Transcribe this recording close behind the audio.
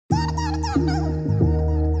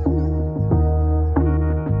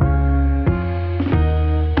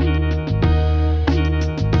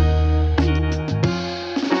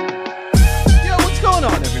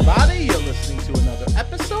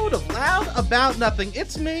about nothing.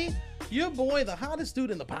 It's me, your boy, the hottest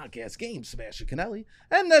dude in the podcast game, Smasher Kennelly.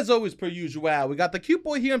 And as always, per usual, we got the cute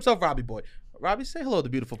boy here himself, Robbie Boy. Robbie, say hello to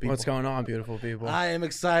beautiful people. What's going on, beautiful people? I am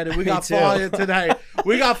excited. We got fire today.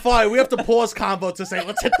 We got fire. We have to pause combo to say,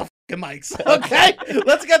 let's hit the fucking mics. Okay?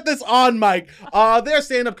 Let's get this on mic. They're a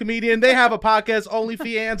stand-up comedian. They have a podcast, Only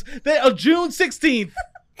Feehans. June 16th.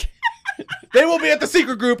 They will be at the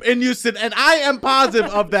secret group in Houston, and I am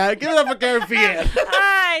positive of that. Give it up for Kerryn Feehan.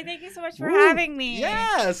 Hi, thank you so much for having me.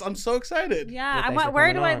 Yes, I'm so excited. Yeah,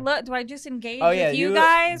 where do I look? Do I just engage with you you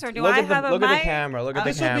guys, or do I have a mic? Look at the camera. Look at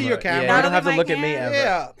the camera. This will be your camera. Yeah, you don't have to That'll look be at my me camera. ever.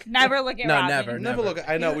 Yeah. Never look at No, Robin. never. Look.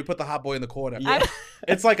 I know. We put the hot boy in the corner. Yeah.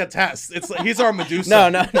 It's like a test. It's like he's our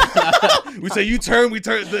Medusa. No. We say you turn. It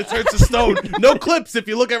turns to stone. No clips if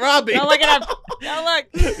you look at Robbie. Don't look it up. Don't look.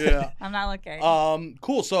 Yeah. I'm not looking.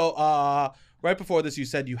 Cool. So, right before this, you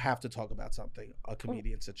said you have to talk about something, a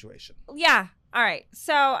comedian situation. Yeah. All right.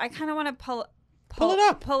 So I kind of want to pull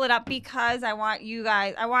it up because I want you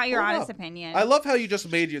guys. I want your honest opinion. I love how you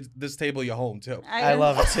just made this table your home too. I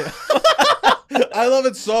love it too. I love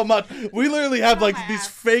it so much. We literally have like these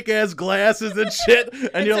fake ass glasses and shit,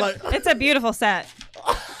 and you're like, it's a beautiful set.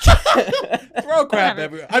 throw crap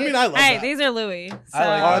everywhere. I mean, I love that. These are Louis. So.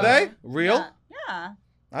 Are they real? Yeah.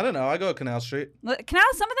 I don't know. I go to Canal Street. Canal.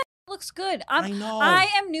 Some of that looks good. I know. I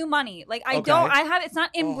am new money. Like it's not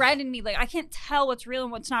inbred in me. Like I can't tell what's real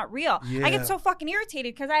and what's not real. Yeah. I get so fucking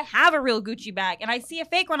irritated because I have a real Gucci bag and I see a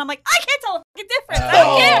fake one. I'm like, I can't tell the fucking difference. I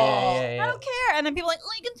don't care. Yeah. I don't care. And then people are like,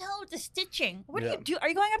 oh, you can tell with the stitching. What do you do? Are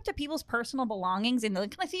you going up to people's personal belongings and they're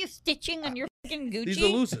like, can I see you stitching on your fucking Gucci? These are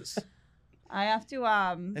losers. I have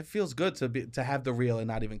to It feels good to have the real and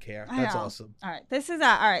not even care. That's awesome. All right. This is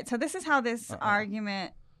all right. So this is how this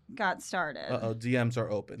argument got started. DMs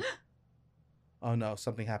are open. Oh no,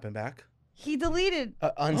 something happened back. He deleted.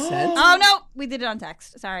 Unsent? Oh no, we did it on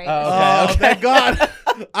text. Sorry. Okay. Thank God.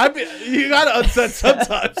 You gotta unsend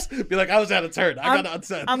sometimes. Be like, I was out of turn. I gotta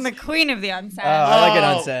unsend. I'm the queen of the unsent. I like it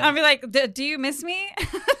unsent. I'll be like, do you miss me?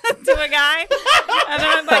 To a guy,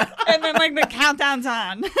 and then the countdown's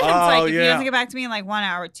on. It's like if he doesn't get back to me in like 1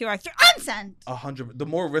 hour, 2 hours, 3, unsent. 100. The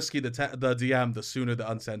more risky the DM, the sooner the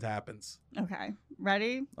unsent happens. Okay,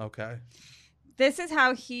 ready? Okay. This is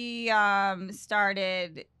how he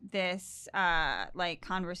started this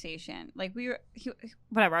conversation. Like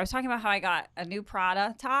whatever. I was talking about how I got a new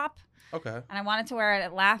Prada top. Okay. And I wanted to wear it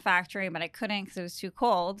at Laugh Factory, but I couldn't because it was too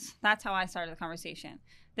cold. That's how I started the conversation.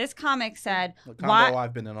 This comic said, the combo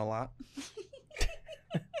I've been in a lot.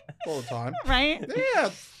 All the time. Right? Yeah.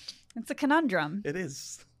 It's a conundrum. It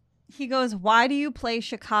is. He goes, why do you play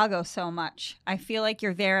Chicago so much? I feel like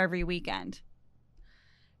you're there every weekend.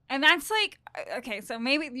 And that's like, okay, so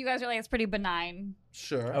maybe you guys are like, it's pretty benign.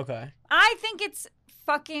 Sure. Okay. I think it's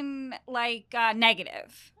fucking like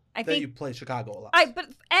negative. I think you play Chicago a lot.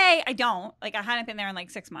 I don't. Like I hadn't been there in like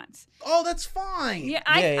 6 months. Oh, that's fine. Yeah,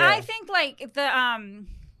 I think like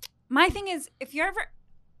my thing is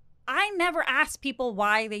I never ask people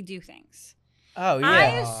why they do things. Oh, yeah. I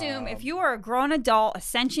assume if you are a grown adult, a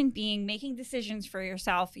sentient being making decisions for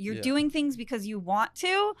yourself, you're doing things because you want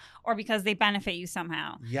to or because they benefit you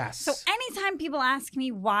somehow. Yes. So anytime people ask me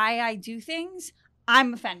why I do things,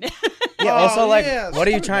 I'm offended. Yeah. Also, what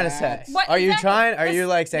are you trying to say? Are you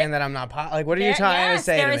saying that I'm not like? What are you trying to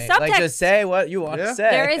say to me? Like, just say what you want to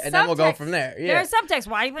say, and then we'll go from there. Yeah. There is subtext.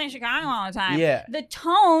 Why are you playing Chicago all the time? Yeah. The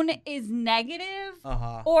tone is negative,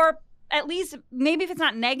 or at least maybe if it's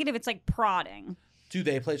not negative, it's like prodding. Do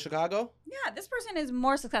they play Chicago? Yeah, this person is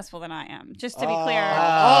more successful than I am, just to be clear. See,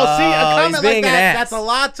 a comment like that, that's a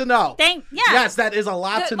lot to know. Yes, that is a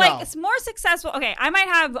lot to know. It's more successful. Okay, I might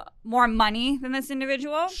have more money than this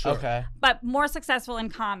individual. Sure. Okay. But more successful in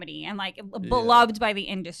comedy and like beloved by the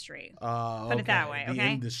industry. Put it that way, okay? The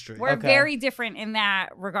industry. We're very different in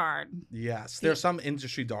that regard. Yes, there's some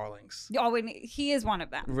industry darlings. Oh, he is one of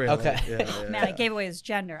them. Really? Okay. Yeah. Man, I gave away his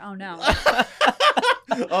gender. Oh, no.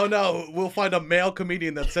 Oh no, we'll find a male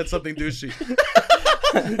comedian that said something douchey.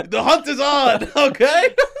 The hunt is on,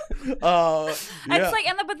 okay? It's like,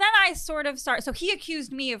 but then I sort of start. So he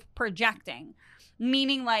accused me of projecting,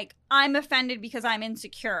 meaning like I'm offended because I'm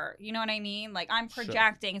insecure. You know what I mean? Like I'm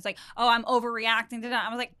projecting. Sure. It's like, oh, I'm overreacting to that. I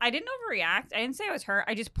was like, I didn't overreact. I didn't say I was hurt.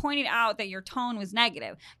 I just pointed out that your tone was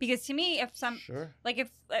negative. Because to me, because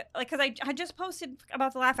I just posted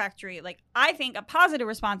about the Laugh Factory. Like I think a positive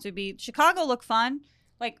response would be Chicago look fun.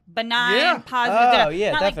 Like benign, positive. Oh,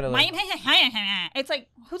 yeah, definitely. Like, it's like,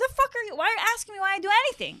 who the fuck are you? Why are you asking me why I do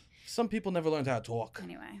anything? Some people never learned how to talk.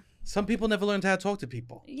 Anyway. Some people never learned how to talk to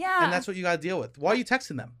people. Yeah. And that's what you got to deal with. Why are you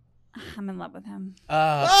texting them? I'm in love with him.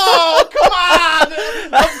 Oh, come on!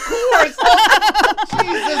 Of course.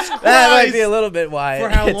 Jesus Christ. That might be a little bit why For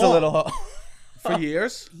how it's long? a little. For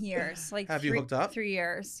years? Years. Like Have you hooked up? 3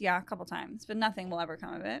 years. Yeah, a couple times. But nothing will ever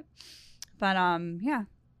come of it. But, yeah.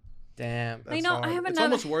 Damn. That's hard. I have It's another.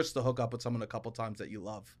 almost worse to hook up with someone a couple times that you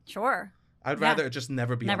love. Sure. I'd rather it just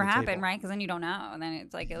never be Never on the happen, table. right? Because then you don't know. And then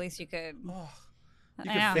it's like, at least you could. Oh, I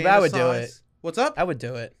you know. could But I would do fantasize. it. What's up? I would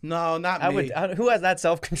do it. No, not me. Who has that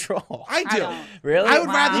self-control? I do. don't. Really? I would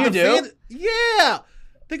Wow. rather You the do? Yeah.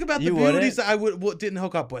 Think about the You beauties that I didn't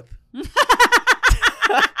hook up with.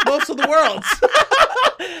 Most of the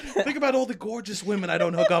world's. Think about all the gorgeous women I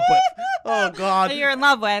don't hook up with. Oh God. That you're in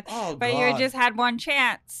love with. Oh, but God. you just had one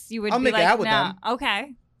chance. You would I'll be make like, out with no. them.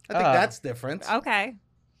 Okay. I think that's different. Okay.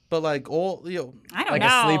 But like all I don't like know.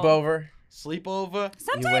 a sleepover. sleepover.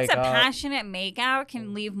 Sometimes wake a up. passionate makeout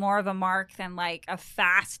can leave more of a mark than like a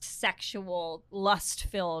fast sexual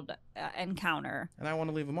lust-filled encounter. And I want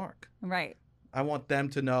to leave a mark. Right. I want them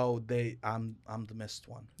to know I'm the missed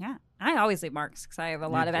one. Yeah. I always leave marks because I have a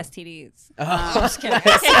lot of do. STDs. Oh. I'm just kidding.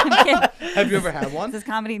 I'm kidding. Have you ever had one? This is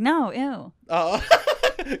comedy? No. Ew. Oh,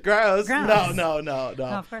 gross. Gross. No. No,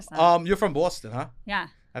 of course not. You're from Boston, huh? Yeah.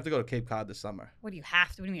 I have to go to Cape Cod this summer. What do you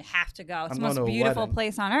have to? What do you mean you have to go? It's I'm the most going to a beautiful wedding.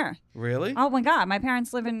 place on earth. Really? Oh my God. My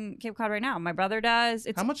parents live in Cape Cod right now. My brother does.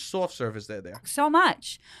 It's How much soft serve is there? so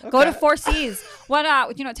much. Go to Okay. Four Seas. What?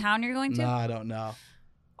 Do you know what town you're going to? No, I don't know.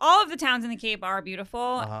 All of the towns in the Cape are beautiful.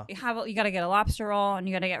 Uh-huh. You got to get a lobster roll and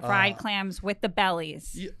you got to get fried clams with the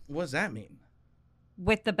bellies. What does that mean?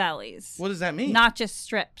 With the bellies. What does that mean? Not just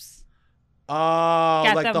strips. Oh,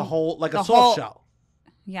 Get like them- the whole, like the a soft whole- shell.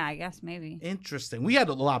 Yeah, I guess maybe. Interesting. We had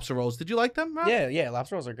the lobster rolls. Did you like them, Rob? Yeah.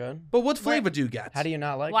 Lobster rolls are good. But what flavor do you get? How do you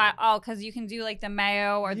not like Why? it? Oh, because you can do like the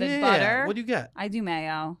mayo or the Yeah. butter. What do you get? I do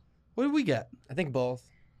mayo. What did we get? I think both.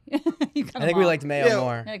 You got I them think we all. liked mayo Yeah.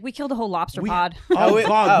 more. Like, we killed a whole lobster We- pod. Oh,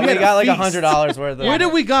 God. we had a got like feast. $100 worth of. Where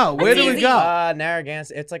did we go? Where did we easy. go?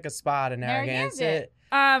 Narragansett. It's like a spot in Narragansett.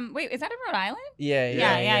 Wait, is that in Rhode Island? Yeah.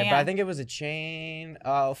 Yeah. But I think it was a chain.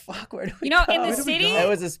 Oh fuck, where do we You know, go? in the Where did we city, go? It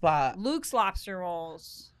was a spot. Luke's lobster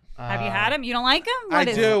rolls. Have you had them? You don't like them? I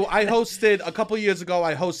do. I hosted a couple years ago.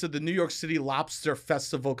 I hosted the New York City Lobster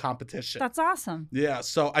Festival competition. That's awesome. Yeah,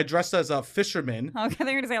 so I dressed as a fisherman. Okay,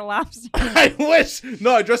 they're gonna say lobster. I wish.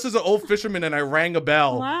 No, I dressed as an old fisherman and I rang a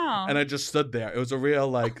bell. Wow. And I just stood there. It was a real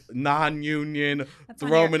like non-union. That's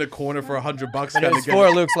Throw on him in a corner for $100. And it Kind was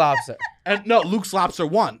for Luke's Lobster. And no, Luke's Lobster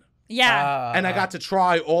won. Yeah. And I got to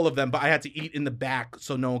try all of them, but I had to eat in the back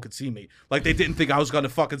so no one could see me. Like they didn't think I was gonna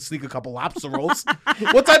fucking sneak a couple lobster rolls.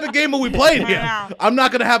 What type of game are we playing here? I know. I'm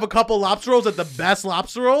not gonna have a couple lobster rolls at the best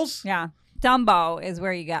lobster rolls. Yeah. Dumbo is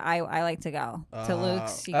where you go. I like to go to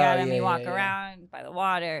Luke's. You got him. yeah, You walk yeah. around by the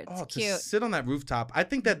water. It's Oh, to cute. sit on that rooftop. I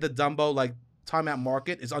think that the Dumbo like Timeout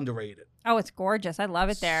Market is underrated. Oh, it's gorgeous. I love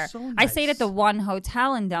it there. So I stayed nice. at the one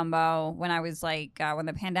hotel in Dumbo when I was like, when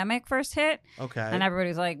the pandemic first hit. Okay. And everybody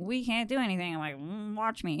was like, we can't do anything. I'm like,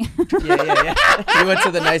 watch me. Yeah. You went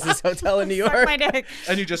to the nicest hotel in New Suck York. my dick.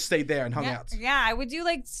 And you just stayed there and hung Yeah, out. yeah, I would do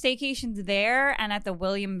like staycations there and at the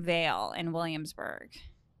William Vale in Williamsburg.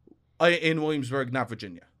 In Williamsburg, not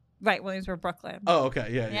Virginia. Right, Williamsburg, Brooklyn. Oh, okay.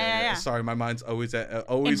 Yeah. Sorry, my mind's always at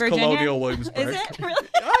always Virginia? colonial Williamsburg. Is it really?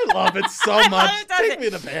 I love it so I much. love it, does Take it? me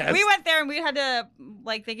to the past. We went there and we had to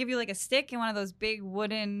like they give you like a stick and one of those big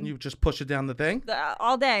wooden You just push it down the thing.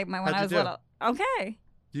 all day. When How'd I you was do? little. Okay.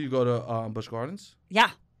 Do you go to Busch Gardens? Yeah.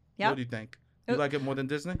 Yep. What do you think? You like it more than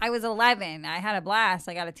Disney? I was 11. I had a blast.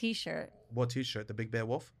 I got a T-shirt. What T-shirt? The Big Bad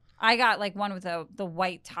Wolf? I got like one with the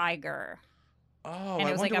white tiger, Oh, And I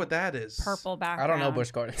it was wonder like a what that is. purple I background. don't know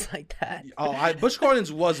Busch Gardens like that. Oh, Busch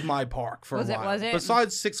Gardens was my park for Was a it- while. was it?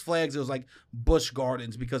 Besides Six Flags, it was like Busch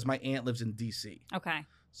Gardens because my aunt lives in D.C. Okay.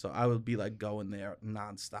 So I would be like going there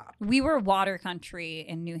nonstop. We were water country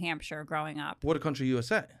in New Hampshire growing up. Water Country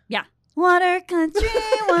USA. Yeah. Water country,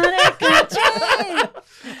 water country.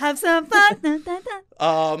 Have some fun. Dun, dun,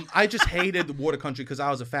 dun. I just hated the Water Country because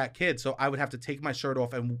I was a fat kid, so I would have to take my shirt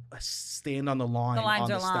off and stand on the line The lines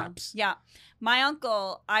on are the long. steps. Yeah. My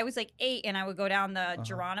uncle, I was like 8 and I would go down the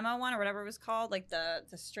Geronimo one or whatever it was called, like the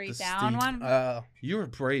straight The down steep- one. You were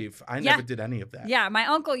brave. I Yeah. never did any of that. Yeah, my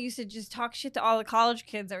uncle used to just talk shit to all the college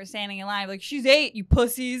kids that were standing in line. Like, she's 8, you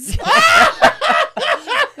pussies.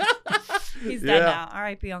 He's dead Yeah. now.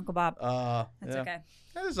 R.I.P. Uncle Bob. That's yeah. okay.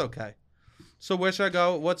 That is okay. So where should I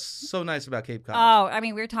go? What's so nice about Cape Cod? Oh, I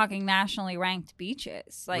mean, we're talking nationally ranked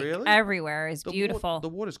beaches. Like, Really? everywhere is The beautiful. the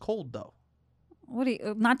water's cold though. What do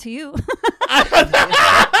you? Not to you. I'm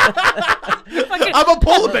a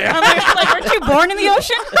polar bear. I'm like, aren't you born in the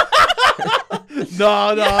ocean?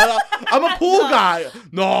 No. I'm a pool guy.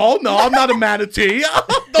 No, I'm not a manatee.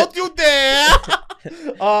 Don't you dare.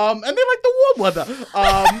 And they like the warm weather.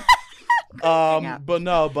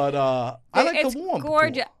 But I like the warm.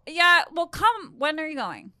 Gorgeous. Pool. Yeah. Well, when are you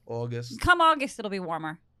going? August. Come August, it'll be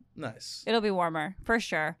warmer. Nice. It'll be warmer for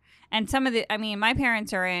sure. And my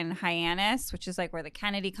parents are in Hyannis, which is like where the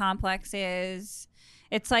Kennedy complex is.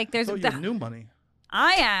 It's like there's you're new money.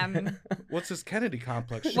 I am. What's this Kennedy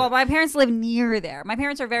complex shit? Well, my parents live near there. My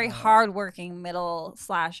parents are very hardworking, middle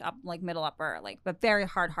upper, but very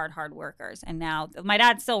hard workers. And now my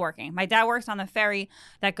dad's still working. My dad works on the ferry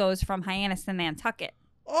that goes from Hyannis to Nantucket.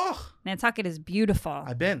 Oh, Nantucket is beautiful.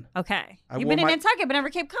 I've been. Okay. You've been in Nantucket, but never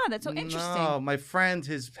Cape Cod. That's so interesting. No, my friend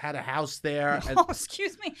has had a house there. Oh,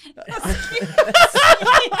 excuse me. Excuse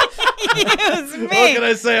me. What can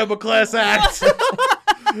I say? I'm a class act.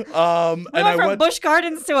 We went from Busch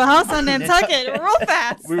Gardens to a house on Nantucket real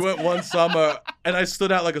fast. We went one summer, and I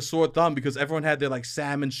stood out like a sore thumb because everyone had their like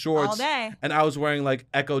salmon shorts all day, and I was wearing like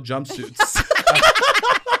Echo jumpsuits.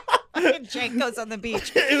 Jake goes on the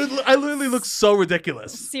beach. I literally look so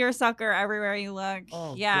ridiculous. Seersucker everywhere you look.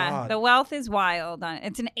 Oh, yeah, God. The wealth is wild.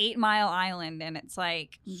 It's an 8-mile island, and it's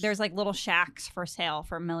like there's like little shacks for sale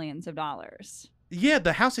for millions of dollars. Yeah,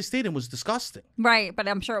 the house I stayed in was disgusting. Right, but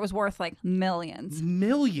I'm sure it was worth like millions.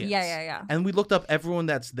 Millions. Yeah. And we looked up everyone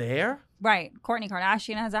that's there. Right. Kourtney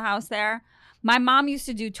Kardashian has a house there. My mom used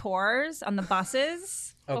to do tours on the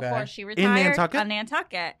buses before she retired. In Nantucket? On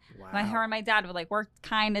Nantucket. Wow. Her and my dad would like work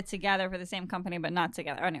kind of together for the same company, but not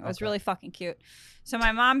together. Anyway, it was really fucking cute. So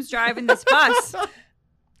my mom's driving this bus.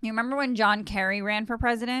 You remember when John Kerry ran for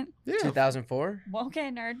president? Yeah. 2004? Well,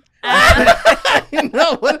 okay, nerd.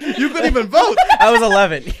 No, you couldn't even vote. I was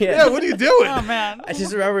 11. Yeah, what are you doing? Oh, man. I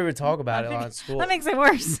just remember we would talk about it on school. That makes it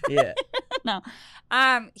worse. Yeah. No.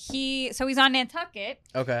 He's on Nantucket.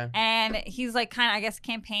 Okay. And he's like kind of, I guess,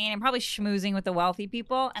 campaigning and probably schmoozing with the wealthy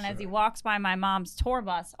people. And as he walks by my mom's tour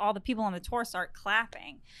bus, all the people on the tour start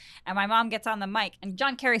clapping. And my mom gets on the mic and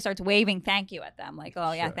John Kerry starts waving thank you at them. Like,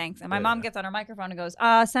 oh, yeah, thanks. And my mom gets on her microphone and goes,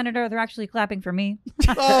 Senator, they're actually clapping for me.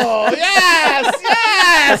 Oh,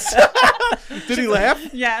 yes. Did he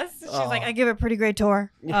laugh? Yes. She's like, I give a pretty great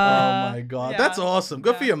tour. Oh, my God. Yeah. That's awesome.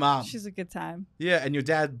 Good for your mom. She's a good time. Yeah, and your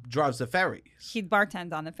dad drives the ferry. He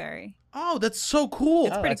bartends on the ferry. Oh, that's so cool.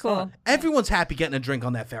 It's pretty cool. Fun. Everyone's happy getting a drink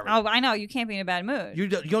on that ferry. Oh, I know. You can't be in a bad mood. You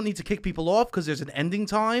don't need to kick people off because there's an ending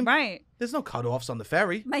time. Right. There's no cutoffs on the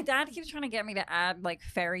ferry. My dad keeps trying to get me to add like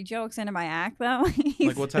ferry jokes into my act, though.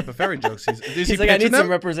 Like what type of ferry jokes? He's like, I need some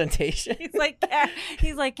representation. He's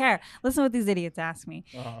like, Care, listen what these idiots ask me.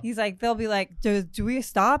 He's like, they'll be like, do we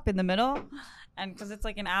stop in the middle? And because it's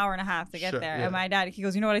like an hour and a half to get there. Yeah. And my dad, he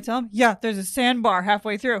goes, you know what I tell him? Yeah, there's a sandbar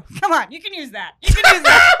halfway through. Come on, you can use that. You can use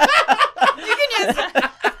that.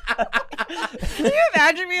 Can you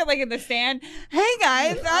imagine me like in the stand? Hey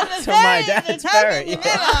guys, on the so my dad's ferry. In the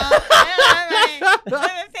middle. On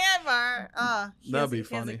the sandbar. That'd be funny.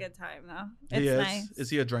 He has a good time though. It's nice. Is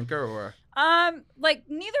he a drinker or? Like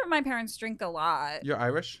neither of my parents drink a lot. You're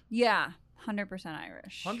Irish? Yeah, 100%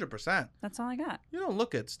 Irish. 100%. That's all I got. You don't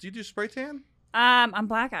look it. Do you do spray tan? I'm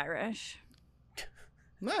Black Irish.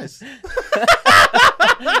 Nice.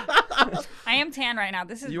 I am tan right now.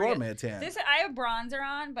 This is you are mad tan. I have bronzer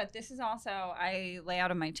on, but this is also I lay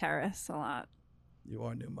out on my terrace a lot. You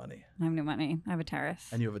are new money. I have new money. I have a terrace.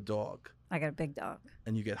 And you have a dog. I got a big dog.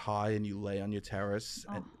 And you get high and you lay on your terrace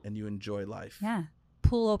and you enjoy life. Yeah.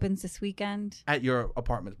 Pool opens this weekend. At your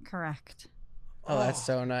apartment. Correct. Oh, that's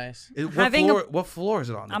so nice. What floor is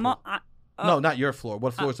it on? No, not your floor.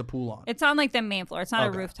 What floor is the pool on? It's on like the main floor. It's not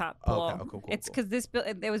a rooftop pool. Okay, cool. It's because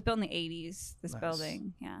it was built in the 80s. This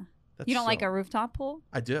building, yeah. That's you don't like a rooftop pool?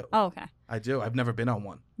 I do. Oh, okay. I do. I've never been on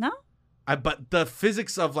one. No. But the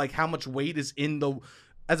physics of like how much weight is in the.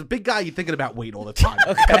 As a big guy, you're thinking about weight all the time.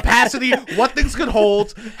 Capacity, what things could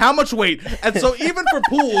hold, how much weight, and so even for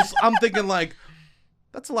pools, I'm thinking like.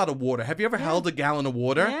 That's a lot of water. Have you ever held a gallon of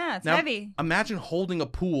water? Yeah, it's heavy. Imagine holding a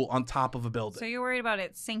pool on top of a building. So you're worried about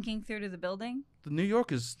it sinking through to the building? The New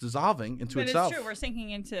York is dissolving into itself. But it's true. We're sinking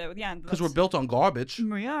into, because we're built on garbage.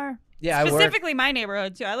 We are. Yeah, specifically my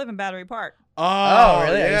neighborhood, too. I live in Battery Park. Oh,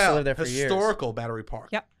 really? Yeah. I used to live there for years. Historical Battery Park.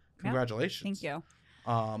 Yep. Congratulations. Thank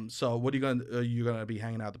you. So what are you gonna be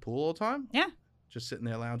hanging out at the pool all the time? Yeah. Just sitting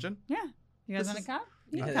there lounging? Yeah. You guys want to come?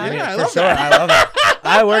 Yeah, for sure. I love it.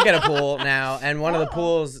 I work at a pool now, and one of the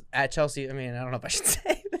pools at Chelsea. I mean, I don't know if I should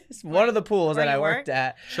say this. One of the pools that I worked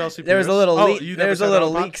at, Chelsea. There was a little leak. There was a little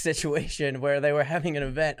leak situation where they were having an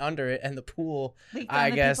event under it, and the pool, I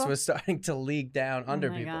guess, was starting to leak down under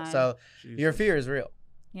people. God. So your fear is real.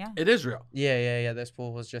 Yeah. It is real. Yeah. This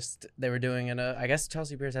pool was just, they were doing I guess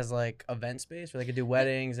Chelsea Piers has like event space where they could do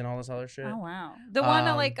weddings and all this other shit. Oh, wow. The one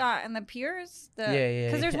like in the piers? Yeah.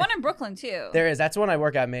 Because there's one in Brooklyn too. There is. That's the one I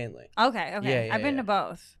work at mainly. Okay. Yeah, I've been to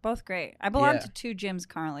both. Both great. I belong to 2 gyms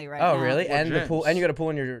currently right now. Oh, really? What and gyms? the pool, and you got a pool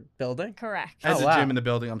in your building? Correct. As a gym in the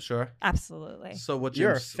building, I'm sure. Absolutely. So what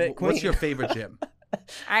You're a gyms, fit queen. what's your favorite gym?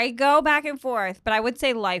 I go back and forth, but I would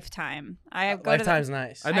say Lifetime. Lifetime's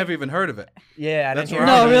nice. I never even heard of it. Yeah, I didn't hear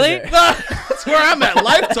No, really? That's where I'm at.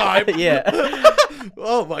 Lifetime. Yeah.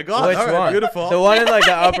 Oh my God. Which all right, one? Beautiful. The one in like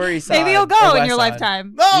the Upper East Side. Maybe you'll go in West your Side.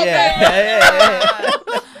 lifetime. Oh, Yeah.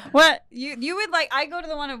 What you would like? I go to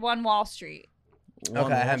the one at 1 Wall Street.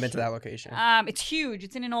 Okay, I haven't been to that location. It's huge.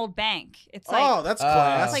 It's in an old bank. It's like that's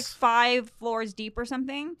class. it's like 5 floors deep or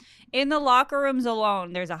something. In the locker rooms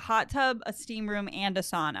alone, there's a hot tub, a steam room, and a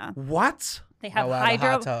sauna. What? They have the hydro.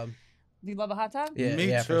 hot tub. Do you love a hot tub? Yeah, Me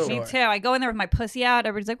yeah, too. For sure. Me too. I go in there with my pussy out.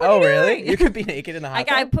 Everybody's like, "What are you really? doing?" You could be naked in the hot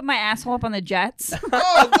tub? I put my asshole up on the jets.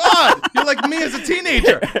 Oh God! You're like me as a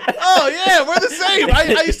teenager. Oh yeah, we're the same.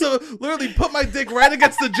 I used to literally put my dick right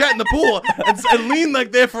against the jet in the pool and lean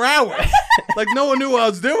like there for hours, like no one knew what I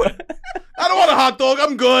was doing. I don't want a hot dog.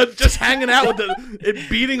 I'm good. Just hanging out with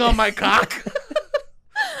it beating on my cock.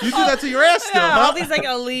 You do that to your ass still, huh? All these like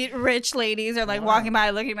elite rich ladies are like walking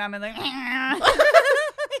by, looking at me, and like,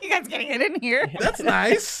 "You guys getting it in here?" That's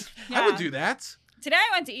nice. I would do that. Today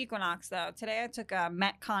I went to Equinox though. Today I took a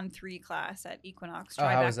Metcon 3 class at Equinox. Oh,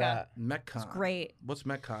 how was that? Metcon. It's great. What's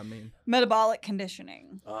Metcon mean? Metabolic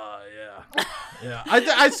conditioning. Oh yeah.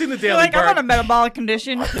 I've seen the Daily Like Bird. I'm on a metabolic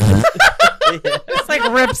condition. It's like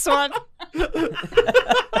Rip's one.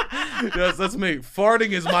 Yes, that's me.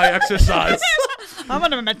 Farting is my exercise. I'm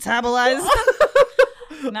gonna metabolize.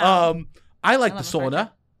 No. I like the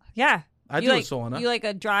sauna. Yeah. I do a sauna. You like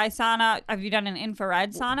a dry sauna? Have you done an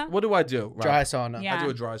infrared sauna? What do I do? Rob? Dry sauna. Yeah. I do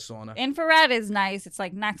a dry sauna. Infrared is nice. It's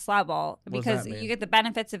like next level because that mean? you get the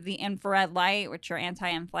benefits of the infrared light, which are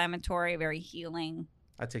anti-inflammatory, very healing.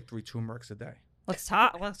 I take 3 turmerics a day. Let's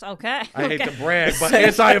talk. Okay. I hate to brag, but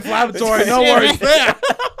anti-inflammatory, no worries there.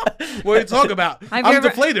 What are you talking about? I'm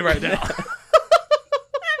deflated right now.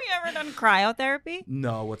 Cryotherapy?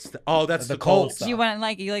 No, what's the? Oh, that's the cold stuff. You wouldn't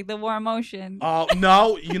like it. You like the warm ocean. Oh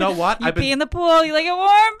no, you know what? You pee in the pool. You like it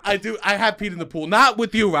warm? I do. I have peed in the pool. Not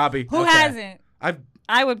with you, Robbie. Who hasn't?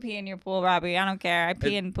 I would pee in your pool, Robbie. I don't care. I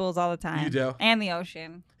pee in pools all the time. You do? And the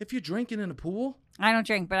ocean. If you're drinking in a pool? I don't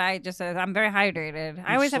drink, but I'm very hydrated.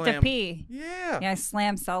 I always have to pee. Yeah. Yeah, I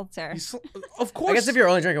slam seltzer. Of course. I guess if you're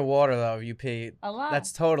only drinking water, though, you pee. A lot.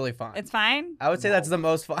 That's totally fine. It's fine? I would say that's the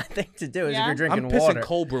most fun thing to do is if you're drinking I'm water. pissing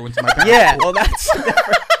cold brew into my pants. Yeah, well, that's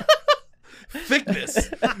thickness.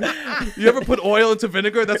 You ever put oil into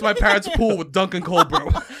vinegar? That's my parents' pool with Dunkin' cold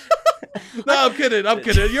brew. No, I'm kidding.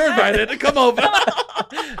 You're invited. Come over.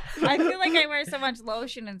 I feel like I wear so much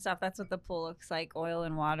lotion and stuff. That's what the pool looks like, oil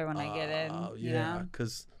and water when I get in. Oh, yeah, you know?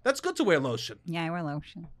 because that's good to wear lotion. Yeah, I wear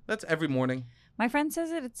lotion. That's every morning. My friend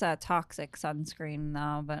says it's a toxic sunscreen,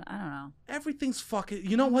 though, but I don't know. Everything's fucking...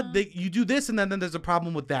 You know what? You do this, and then there's a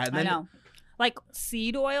problem with that. And I then know. Like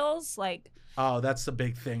seed oils, like... Oh, that's the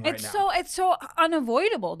big thing right now. It's so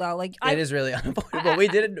unavoidable though. Like it is really unavoidable. We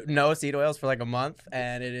did no seed oils for like a month,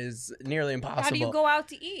 and it is nearly impossible. How do you go out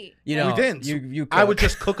to eat? You know, we didn't. You I would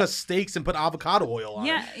just cook us steaks and put avocado oil on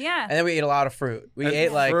it. Yeah. And then we ate a lot of fruit. We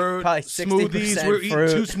ate like fruit, probably 60% smoothies. We're eating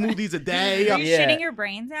 2 smoothies a day. Are you shitting your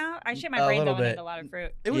brains out? I shit my brains out when I eat a lot of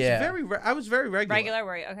fruit. It was I was very regular.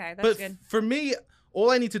 Regular, okay, that's good. For me,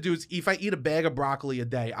 all I need to do is if I eat a bag of broccoli a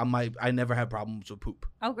day, I never have problems with poop.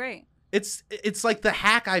 Oh, great. It's like the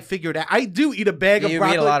hack I figured out. I do eat a bag of broccoli.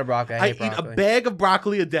 You eat a lot of broccoli. I eat a bag of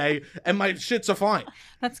broccoli a day, and my shits are fine.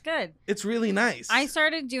 That's good. It's really nice. I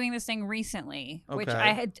started doing this thing recently, which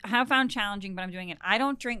I have found challenging, but I'm doing it. I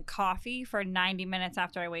don't drink coffee for 90 minutes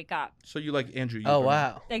after I wake up. So you like Andrew? Oh,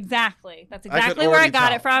 wow. Exactly. That's exactly where I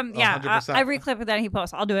got it from. Yeah. 100%. Every clip that he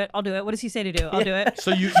posts, I'll do it. What does he say to do? I'll do it.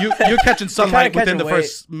 So you're catching sunlight within the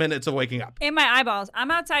first minutes of waking up. In my eyeballs.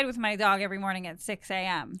 I'm outside with my dog every morning at 6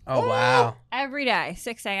 a.m. Oh, wow. Every day,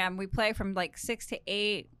 6 a.m. We play from like 6 to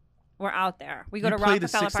 8. We're out there. We go to Rockefeller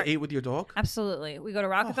Rockefeller Park. 6 to 8 with your dog? Absolutely. We go to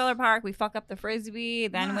Rockefeller Park. We fuck up the frisbee.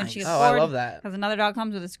 Then when she gets bored, bored, I love that. Because another dog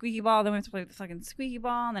comes with a squeaky ball. Then we have to play with the fucking squeaky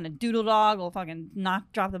ball. And then a doodle dog will fucking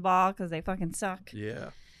drop the ball because they fucking suck. Yeah.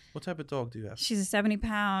 What type of dog do you have? She's a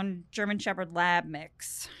 70-pound German Shepherd Lab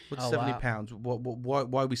mix. What's 70 pounds?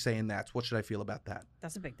 Why are we saying that? What should I feel about that?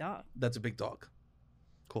 That's a big dog. That's a big dog.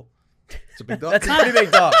 Cool. It's a big dog. That's a pretty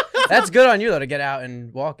big dog. That's good on you though to get out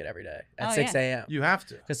and walk it every day at 6 a.m. You have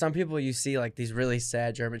to. Because some people you see like these really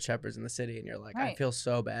sad German shepherds in the city, and you're like, I feel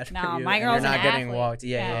so bad for you. My girl's you're not getting athlete. walked.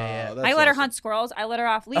 Yeah. I let her hunt squirrels. I let her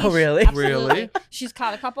off leash. Oh really? Really? She's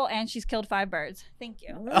caught a couple and she's killed 5 birds. Thank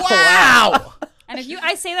you. Wow. And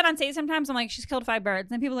I say that on stage sometimes, I'm like, she's killed 5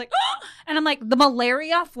 birds. And people are like, oh! And I'm like, the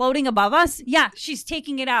malaria floating above us? Yeah, she's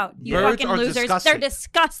taking it out. You Birds fucking are losers. disgusting. They're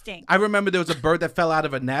disgusting. I remember there was a bird that fell out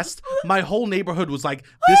of a nest. My whole neighborhood was like,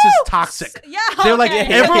 this is toxic. Yeah. They're like,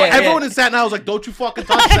 everyone in Staten Island was like, don't you fucking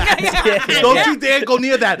touch that. Don't you dare go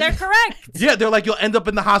near that. They're correct. Yeah, they're like, you'll end up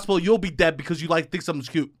in the hospital. You'll be dead because you think something's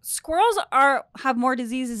cute. Squirrels have more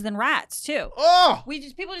diseases than rats, too. Oh.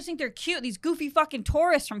 People just think they're cute. These goofy fucking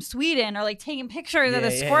tourists from Sweden are like taking pictures of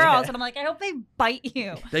the squirrels. And I'm like, I hope they bite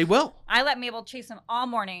you. They will. I let Mabel chase them all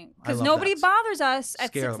morning because nobody bothers us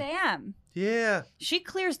at 6 a.m. Yeah. She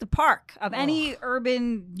clears the park of any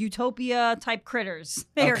urban utopia type critters.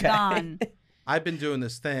 They are gone. I've been doing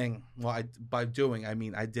this thing. Well, by doing, I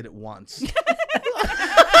mean I did it once.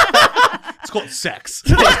 It's called sex.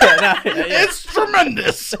 It's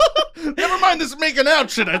tremendous. Never mind this making out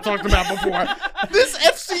shit I talked about before. This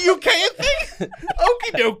FCUK thing?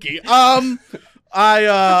 Okie dokie.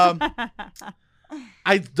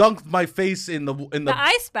 I dunked my face in the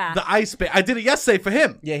ice bath. The ice bath. I did it yesterday for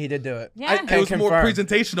him. Yeah, he did do it. Yeah. It was more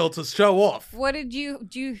presentational to show off. What do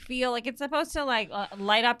you feel like? It's supposed to like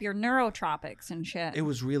light up your neurotropics and shit. It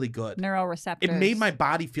was really good. Neuroreceptors. It made my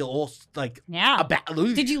body feel all like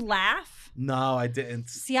Did you laugh? No, I didn't.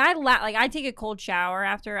 See, I laugh. Like I take a cold shower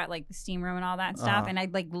after at like the steam room and all that stuff, and I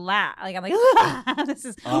like laugh. Like I'm like, this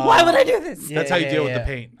is why would I do this? That's how you deal with the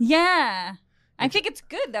pain. Yeah. I think it's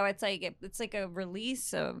good though. It's like a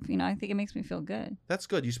release of, I think it makes me feel good. That's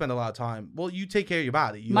good. You spend a lot of time. Well, you take care of your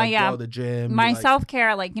body. You go to the gym. My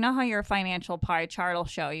self-care, like, you know how your financial pie chart will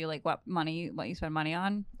show you like what you spend money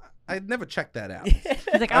on? I never checked that out.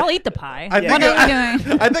 He's like, I'll eat the pie. What are you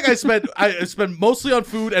doing? I think I spend mostly on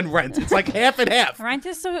food and rent. It's like half and half. Rent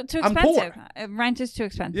is too expensive. I'm poor. Rent is too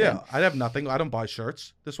expensive. Yeah, I have nothing. I don't buy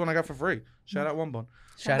shirts. This one I got for free. Shout out One Bone.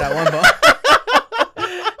 Shout out One Bone.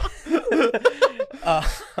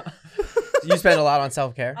 You spend a lot on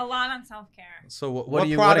self-care? A lot on self-care. So what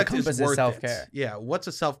product is worth self-care? It? Yeah, what's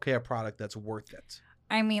a self-care product that's worth it?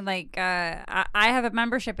 I mean, like, I have a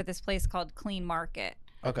membership at this place called Clean Market.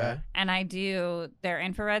 Okay. And I do their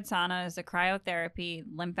infrared saunas, the cryotherapy,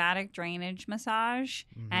 lymphatic drainage massage,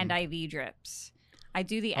 and IV drips. I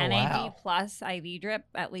do the NAD plus IV drip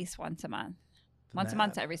at least once a month. Once a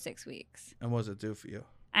month to every 6 weeks. And what does it do for you?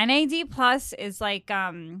 NAD plus is like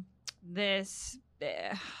this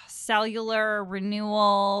cellular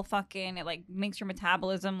renewal fucking, it like makes your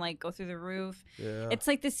metabolism like go through the roof. Yeah. It's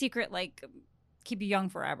like the secret like keep you young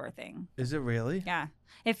forever thing. Is it really? Yeah.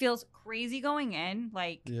 It feels crazy going in,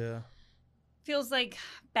 like feels like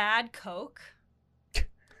bad Coke.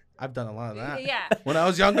 I've done a lot of that. Yeah. When I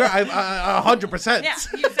was younger, I 100%. Yeah.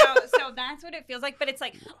 So that's what it feels like. But it's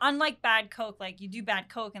like, unlike bad Coke, like you do bad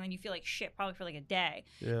Coke and then you feel like shit probably for like a day.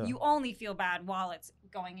 Yeah. You only feel bad while it's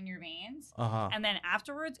going in your veins. And then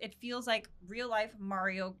afterwards, it feels like real life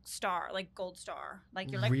Mario Star, like Gold Star.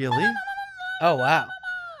 Like you're like, really? Oh, wow.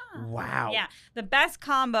 Wow. Yeah. The best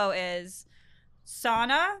combo is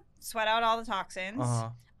sauna, sweat out all the toxins.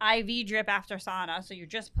 IV drip after sauna, so you're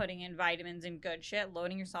just putting in vitamins and good shit,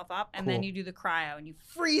 loading yourself up, and then you do the cryo and you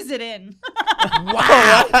freeze it in.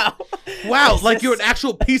 Wow. Wow, like you're an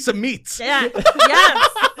actual piece of meat. Yeah.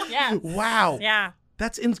 Yes. Wow. Yeah.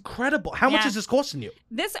 That's incredible. How much is this costing you?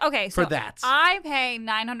 For that. I pay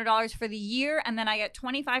 $900 for the year, and then I get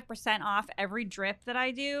 25% off every drip that I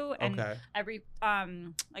do, and every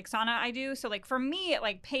like sauna I do. So like for me, it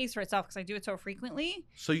like pays for itself because I do it so frequently.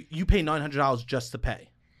 So you pay $900 just to pay.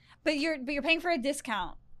 But you're paying for a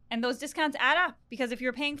discount, and those discounts add up because if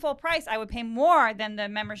you're paying full price, I would pay more than the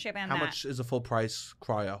membership and How much is a full price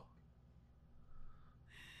cryo?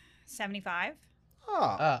 $75.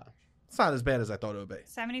 It's not as bad as I thought it would be.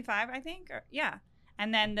 $75, I think. Yeah.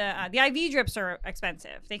 And then the IV drips are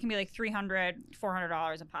expensive. They can be like $300,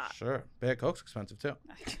 $400 a pop. Sure. Bad Coke's expensive too.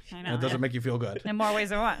 I know. And it doesn't make you feel good. In more ways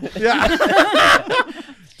than one. Yeah.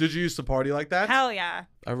 Did you used to party like that? Hell yeah.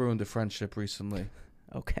 I ruined a friendship recently.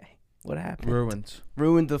 Okay. What happened?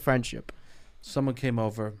 Ruined the friendship. Someone came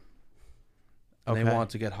over and they wanted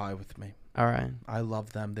to get high with me. All right. I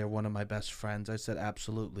love them. They're one of my best friends. I said,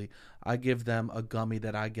 absolutely. I give them a gummy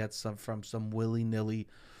that I get from some willy-nilly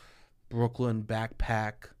Brooklyn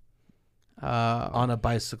backpack on a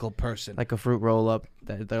bicycle person. Like a fruit roll-up.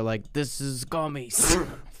 They're like, this is gummies.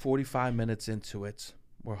 45 minutes into it.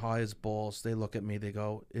 We're high as balls. They look at me. They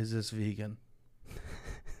go, is this vegan?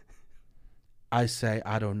 I say,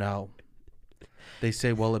 I don't know. They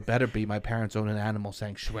say, well, it better be. My parents own an animal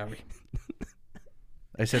sanctuary.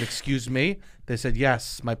 I said, excuse me? They said,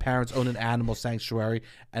 yes, my parents own an animal sanctuary,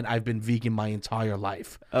 and I've been vegan my entire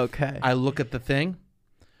life. Okay. I look at the thing.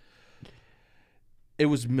 It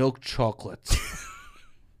was milk chocolate.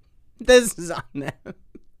 This is on them.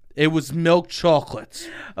 It was milk chocolate.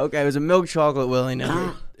 Okay, it was a milk chocolate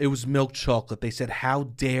willy-nilly. It was milk chocolate. They said, how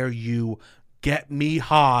dare you get me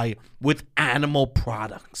high with animal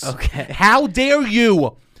products? Okay. How dare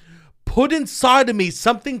you put inside of me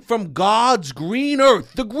something from God's green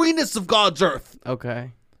earth, the greenest of God's earth.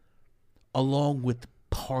 Okay. Along with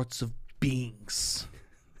parts of beings.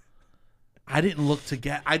 I didn't look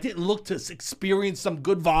to experience some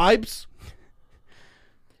good vibes.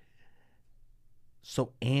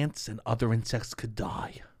 So ants and other insects could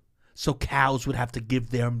die. So cows would have to give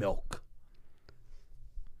their milk.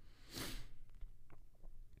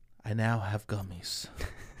 I now have gummies.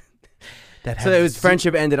 So it was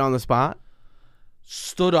friendship ended on the spot?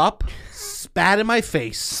 Stood up, spat in my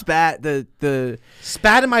face. Spat in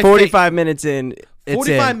my 45 face. Minutes in.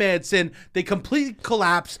 45 minutes in, they completely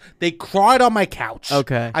collapsed. They cried on my couch.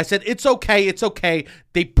 Okay. I said, it's okay, it's okay.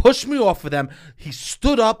 They pushed me off of them. He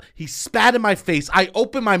stood up. He spat in my face. I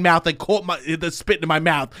opened my mouth and caught the spit in my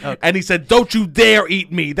mouth. Okay. And he said, don't you dare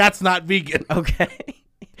eat me. That's not vegan. Okay.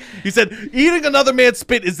 He said, eating another man's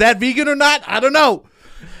spit, is that vegan or not? I don't know.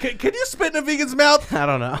 Can you spit in a vegan's mouth? I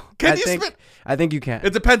don't know. Can you spit? I think you can.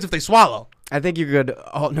 It depends if they swallow. I think you're good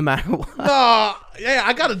no matter what. No, yeah,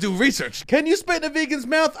 I got to do research. Can you spit in a vegan's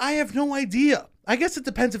mouth? I have no idea. I guess it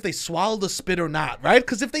depends if they swallow the spit or not, right?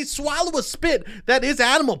 Because if they swallow a spit, that is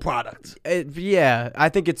animal product. Yeah, I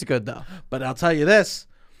think it's good, though. But I'll tell you this.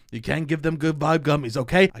 You can give them good vibe gummies,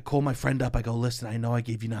 okay? I call my friend up. I go, listen, I know I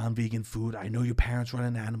gave you non-vegan food. I know your parents run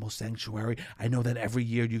an animal sanctuary. I know that every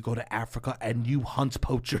year you go to Africa and you hunt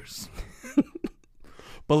poachers.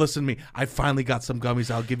 But listen to me. I finally got some gummies.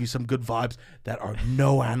 I'll give you some good vibes that are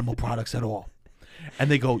no animal products at all. And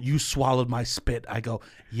they go, you swallowed my spit. I go,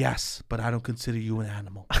 yes, but I don't consider you an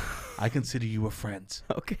animal. I consider you a friend.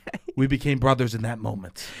 Okay. We became brothers in that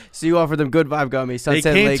moment. So you offered them good vibe gummies. They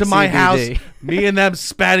came Lake to my CBD. house. Me and them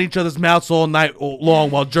spat in each other's mouths all night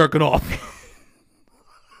long while jerking off.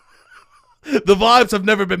 The vibes have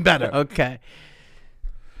never been better. Okay.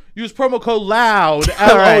 Use promo code LOUD,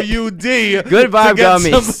 LOUD. Good vibe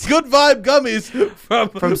gummies. Some good vibe gummies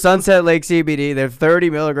from Sunset Lake CBD. They're 30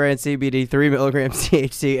 milligrams CBD, 3 milligrams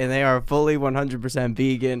THC, and they are fully 100%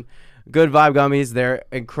 vegan. Good vibe gummies. They're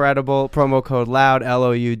incredible. Promo code LOUD,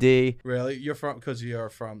 LOUD. Really? You're from, because you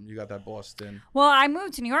got that Boston. Well, I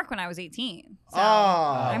moved to New York when I was 18. So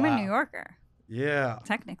I'm a New Yorker. Yeah.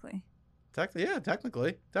 Technically. Yeah,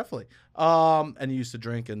 technically. Definitely. And you used to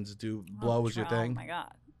drink and do blow was your thing? Oh, my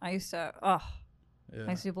God. I used to, I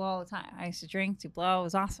used to do blow all the time. I used to drink, do blow. It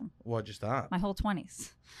was awesome. Why'd you stop? My whole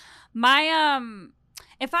 20s. My,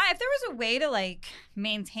 if there was a way to like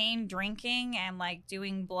maintain drinking and like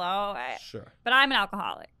doing blow, sure. But I'm an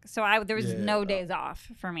alcoholic, so there was no days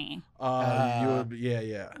off for me.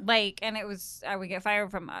 Yeah. Like, and I would get fired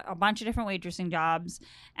from a bunch of different waitressing jobs,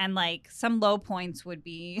 and like some low points would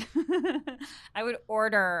be, I would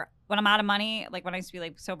order when I'm out of money, like when I used to be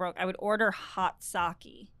like so broke, I would order hot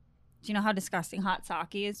sake. Do you know how disgusting hot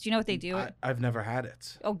sake is? Do you know what they do? I've never had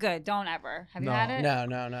it. Oh, good. Don't ever. Have you had it?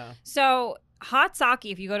 No. So hot sake,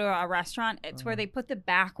 if you go to a restaurant, it's where they put the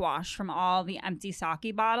backwash from all the empty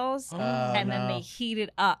sake bottles, and then they heat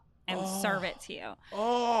it up and serve it to you.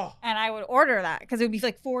 Oh. And I would order that because it would be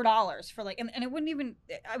like $4 for like, and it wouldn't even,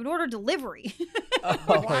 I would order delivery. Oh,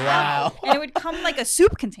 wow. And it would come like a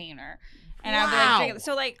soup container. And I'd be like, drink it.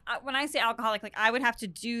 So like when I say alcoholic, like I would have to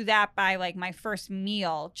do that by like my first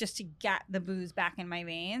meal just to get the booze back in my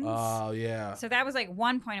veins. Oh yeah. So that was like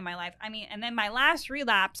one point in my life. I mean, and then my last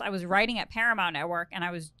relapse, I was writing at Paramount Network, and I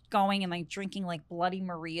was going and like drinking like Bloody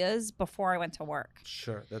Marias before I went to work.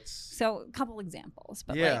 Sure, that's. So a couple examples,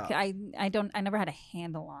 but like I never had a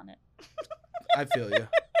handle on it. I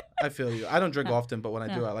feel you. I don't drink often, but when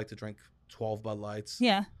I do, I like to drink 12 Bud Lights.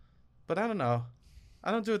 Yeah. But I don't know. I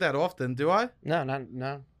don't do it that often, do I? No, not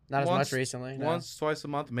as much recently. No. Once, twice a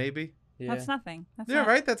month, maybe. Yeah. That's nothing.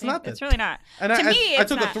 Right? That's nothing. It's really not. And I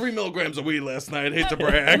took 3 milligrams of weed last night. I hate to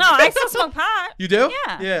brag. No, I still smoke pot. You do?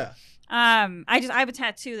 Yeah. Yeah. I have a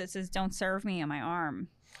tattoo that says "Don't serve me" on my arm.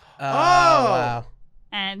 Oh, wow.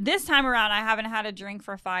 And this time around, I haven't had a drink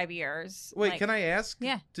for 5 years. Wait, can I ask?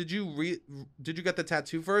 Yeah. Did you get the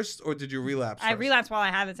tattoo first, or did you relapse? I relapsed while I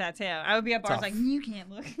had the tattoo. I would be at bars like, you can't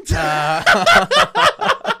look.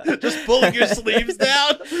 Just pulling your sleeves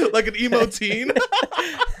down like an emo teen.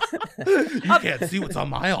 You can't see what's on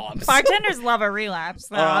my arms. Bartenders love a relapse.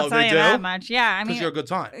 Though, I'll tell you that much. Yeah, I mean, because you're a good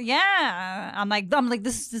time. Yeah, I'm like,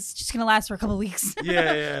 this is just gonna last for a couple weeks.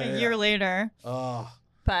 Yeah, a year later. Oh.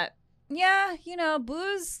 But yeah,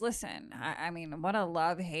 booze. Listen, I mean, what a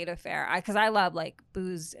love-hate affair. Because I love like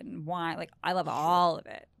booze and wine. Like I love all of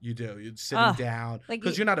it. You do. You're sitting down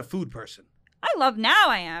because you're not a food person. Now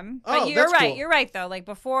I am. But you're that's right. cool. You're right though. Like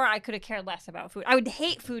before, I could have cared less about food. I would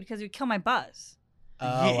hate food because it would kill my buzz.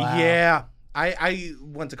 Oh, wow. Yeah. I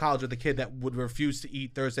went to college with a kid that would refuse to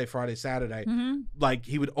eat Thursday, Friday, Saturday. Mm-hmm. Like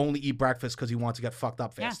he would only eat breakfast because he wanted to get fucked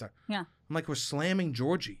up faster. Yeah. I'm like, we're slamming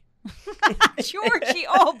Georgie. Georgie,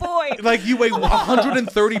 oh boy. Like you weigh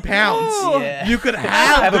 130 pounds. Yeah. You could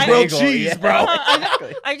have the grilled cheese, bro.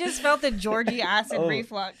 I just felt the Georgie acid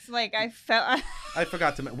reflux. Like I felt. I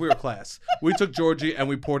forgot to. We were class. We took Georgie and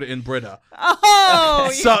we poured it in Brita.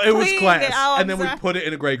 Oh, so it was class, and then we put it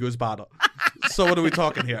in a Grey Goose bottle. So what are we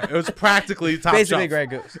talking here? It was practically top basically shelf. Grey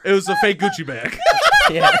Goose. It was a fake Gucci bag.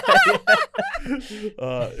 Yeah.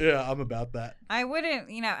 Yeah, I'm about that. I wouldn't,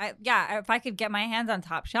 if I could get my hands on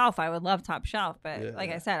Top Shelf, I would love Top Shelf. But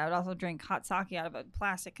I said, I would also drink hot sake out of a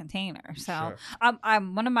plastic container. So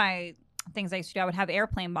one of my things I used to do, I would have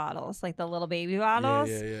airplane bottles, like the little baby bottles.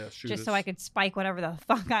 Yeah. Just so I could spike whatever the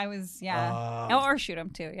fuck I was, or shoot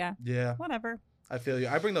them too, Yeah. Whatever. I feel you.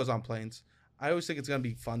 I bring those on planes. I always think it's going to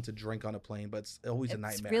be fun to drink on a plane, but it's always a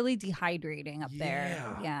nightmare. It's really dehydrating up there.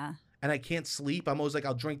 Yeah. And I can't sleep. I'm always like,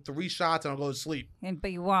 I'll drink 3 shots and I'll go to sleep.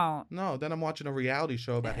 But you won't. No, then I'm watching a reality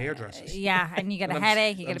show about hairdressers. Yeah, and you get a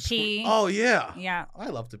headache, you get to pee. Oh, yeah. Yeah. I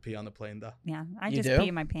love to pee on the plane, though. Yeah, I You just do? pee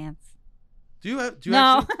in my pants. Do you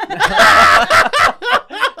No. actually?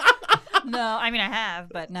 No, I mean, I have,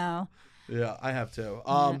 but no. Yeah, I have too.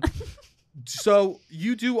 So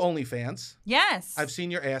you do OnlyFans. Yes. I've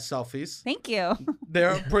seen your ass selfies. Thank you.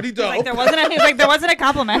 They're pretty dope. There wasn't a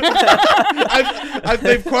compliment.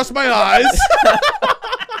 They've crossed my eyes.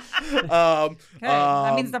 Good.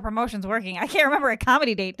 That means the promotion's working. I can't remember a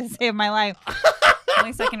comedy date to save my life. At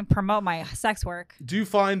least I can promote my sex work. Do you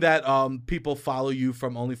find that people follow you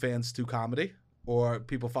from OnlyFans to comedy, or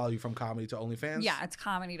people follow you from comedy to OnlyFans? Yeah, it's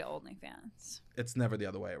comedy to OnlyFans. It's never the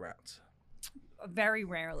other way around. Very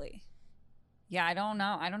rarely. Yeah, I don't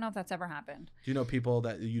know. I don't know if that's ever happened. Do you know people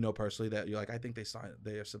that you know personally that you're like, I think they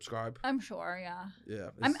are subscribed? I'm sure, yeah.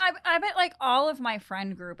 Yeah. I bet like all of my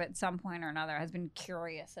friend group at some point or another has been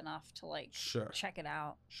curious enough to like check it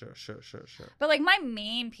out. Sure. But like my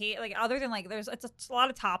main page, like other than like it's a lot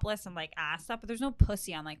of topless and like ass stuff, but there's no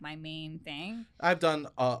pussy on like my main thing. I've done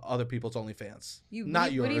other people's OnlyFans.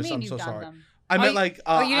 Not yours. What do you mean I'm you've so done sorry. them? I meant like.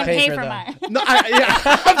 You didn't pay for mine. No,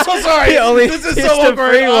 I'm so sorry. This is so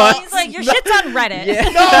awkward. He's like, your shit's on Reddit. Yeah.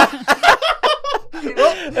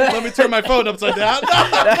 No. Let me turn my phone upside down.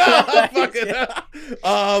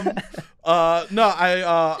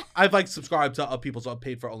 I've like subscribed to people's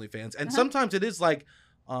paid for OnlyFans, and sometimes it is like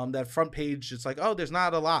that front page. It's like, oh, there's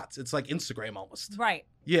not a lot. It's like Instagram almost. Right.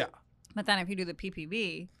 Yeah. But then if you do the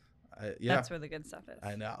PPV, that's where the good stuff is.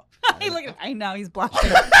 I know. I know. He's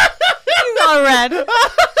blushing. He's all red.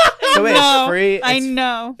 So wait, it's free. I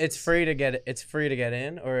know. It's free to get. It's free to get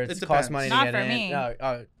in, or it costs money Not to get for in. me. No,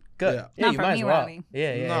 good. Yeah, Not you for might me, as well. Robbie.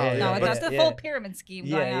 Yeah. No, that's the full pyramid scheme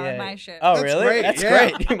going on with my shit. Oh, That's really? great. That's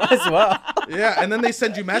Yeah. great. You might as well. Yeah, and then they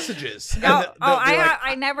send you messages.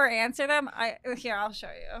 I never answer them. Here, I'll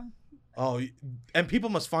show you. Oh, and people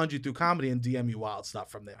must find you through comedy and DM you wild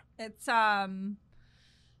stuff from there. It's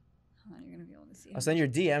Hold on, you're gonna be able to see. I'll send your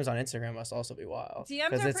DMs on Instagram must also be wild.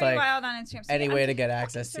 DMs are pretty wild on Instagram. Any way to get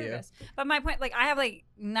access to you. But my point, like, I have like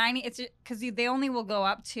 90. It's because they only will go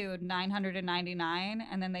up to 999,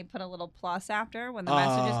 and then they put a little plus after when the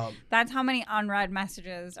messages. That's how many unread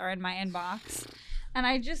messages are in my inbox, and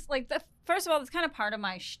I just like the. First of all, it's kind of part of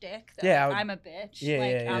my shtick. That, I'm a bitch.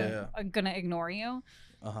 Yeah, I'm gonna ignore you.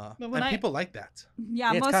 And people like that.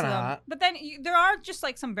 Yeah, most of them. Hot. But then there are just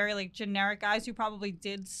like some very like generic guys who probably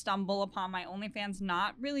did stumble upon my OnlyFans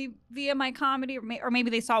not really via my comedy, or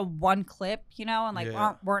maybe they saw one clip, you know, and like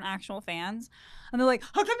weren't actual fans. And they're like,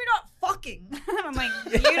 "How come you're not fucking?" I'm like,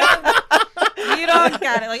 "You don't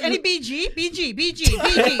get it." Like any BG.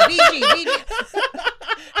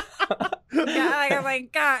 Yeah, like I'm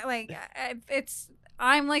like, God, like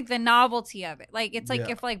I'm like the novelty of it. Like it's like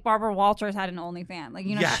if like Barbara Walters had an OnlyFans, like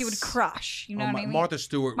she would crush. You know what I mean? Martha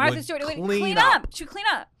Stewart would clean up. She'd clean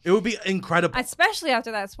up. It would be incredible, especially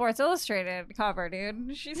after that Sports Illustrated cover,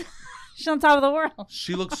 dude. She's on top of the world.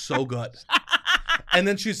 She looks so good. And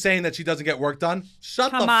then she's saying that she doesn't get work done.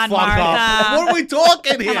 Come on, fuck Martha. up. What are we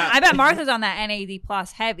talking here? I bet Martha's on that NAD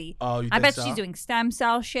plus heavy. Oh, you I think bet so? she's doing stem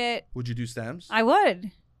cell shit. Would you do stems? I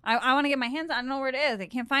would. I want to get my hands on. I don't know where it is. I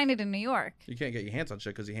can't find it in New York. You can't get your hands on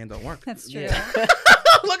shit because your hand don't work. That's true. Yeah.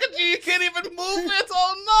 Look at you. You can't even move it.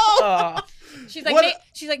 Oh, no. She's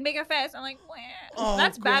like, make a fist. I'm like, wah. Oh,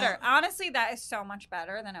 That's God. better. Honestly, that is so much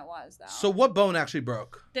better than it was, though. So what bone actually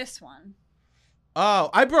broke? This one. Oh,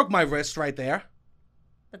 I broke my wrist right there.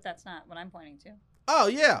 But that's not what I'm pointing to. Oh,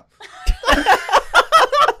 yeah.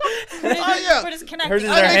 We're just connecting. Hers is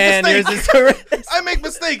her hand. Yours is her wrist. I make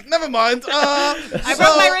mistake. Never mind. I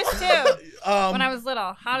broke my wrist, too, when I was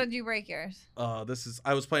little. How did you break yours?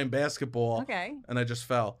 I was playing basketball. Okay. And I just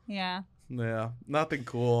fell. Yeah. Yeah. Nothing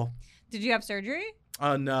cool. Did you have surgery?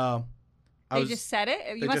 No. They just set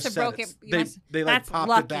it? You must have broke it. They like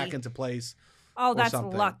popped it back into place. Oh, that's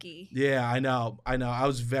something. lucky. Yeah, I know. I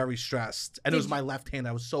was very stressed. And it was my left hand.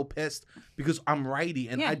 I was so pissed because I'm righty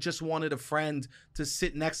and I just wanted a friend to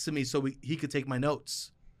sit next to me so he could take my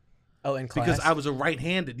notes. Oh, in class? Because I was a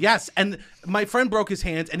right-handed. Yes, and my friend broke his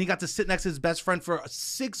hand and he got to sit next to his best friend for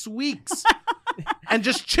 6 weeks and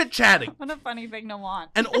just chit-chatting. What a funny thing to want.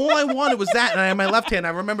 And all I wanted was that, and I had my left hand. I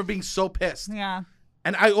remember being so pissed. Yeah.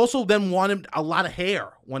 And I also then wanted a lot of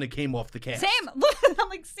hair when it came off the cast. Same. Look, I'm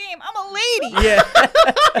like, same. I'm a lady. Yeah.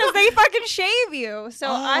 Because they fucking shave you. So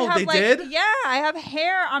I have they did? Yeah, I have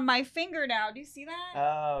hair on my finger now. Do you see that?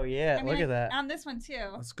 Oh, yeah. I mean, Look at that. On this one, too.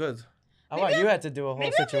 That's good. Oh, wow. You had to do a whole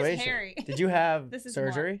maybe I'm just situation. hairy. Did you have This is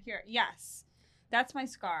surgery? more. Here. Yes. That's my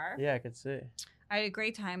scar. Yeah, I could see. I had a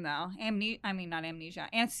great time, though. Not amnesia.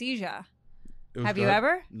 Anesthesia. It was Have good. you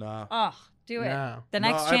ever? Nah. Oh, do it. No. The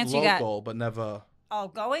next No, chance I've you get. local, but never. Oh,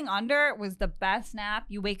 going under was the best nap.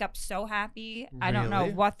 You wake up so happy. I don't know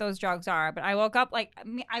Really? what those drugs are, but I woke up like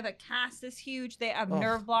I have a cast this huge. They have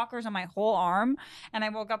nerve blockers on my whole arm, and I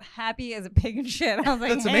woke up happy as a pig in shit. I was like,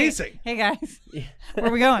 That's amazing. Hey guys, where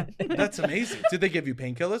are we going? That's amazing. Did they give you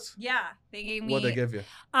painkillers? Yeah, they gave me. What'd they give you?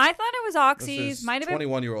 I thought it was This oxys. is Might have been.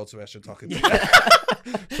 21-year-old Sebastian talking to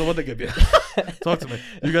me. So what'd they give you? Talk to me.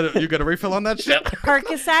 You got a refill on that shit?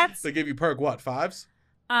 Percocets. They gave you perk what? 5s?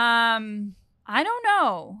 I don't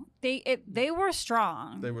know. They were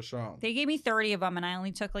strong. They were strong. They gave me 30 of them, and I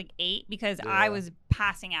only took like 8 because I was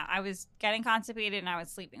passing out. I was getting constipated, and I was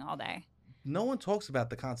sleeping all day. No one talks about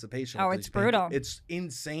the constipation. Oh, of it's these brutal. pain- It's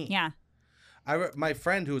insane. Yeah. My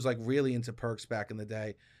friend who was like really into perks back in the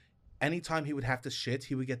day, anytime he would have to shit,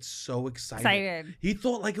 he would get so excited. He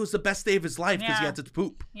thought like it was the best day of his life because he had to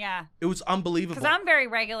poop. Yeah. It was unbelievable. Because I'm very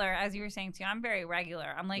regular, as you were saying too. I'm very regular.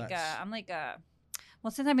 I'm like Nice. well,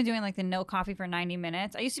 since I've been doing like the no coffee for 90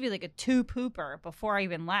 minutes, I used to be like a 2 pooper before I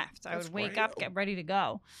even left. I That's would wake great. up, get ready to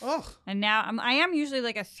go. Oh, And now I am usually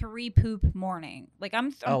like a 3 poop morning. Like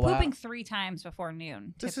I'm pooping 3 times before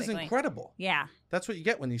noon. this is typically. incredible. Yeah. That's what you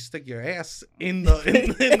get when you stick your ass in the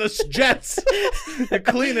in the jets and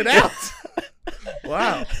clean it out.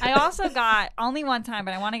 Wow. I also got only one time,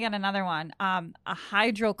 but I want to get another one. A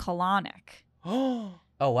hydrocolonic. Oh,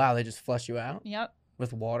 wow. They just flush you out Yep.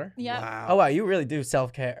 with water? Yep. wow. Oh, wow. You really do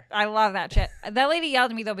self-care. I love that shit. That lady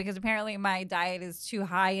yelled at me though because apparently my diet is too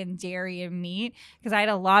high in dairy and meat because I had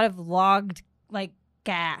a lot of logged like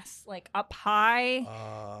gas like up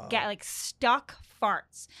high, get like stuck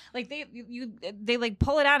farts. Like they like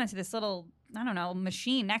pull it out into this little I don't know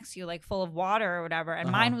machine next to you like full of water or whatever,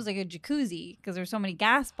 and mine was like a jacuzzi because there's so many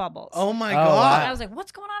gas bubbles. Oh my Oh, god. wow. And I was like,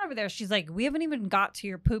 what's going on over there? She's like, we haven't even got to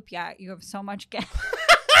your poop yet. You have so much gas.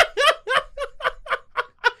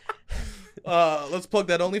 Let's plug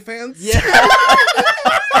that OnlyFans. Yeah.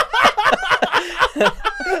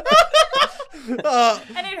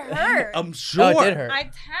 And it hurt. I'm sure. Oh, it did hurt. I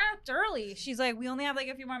tapped early. She's like, we only have like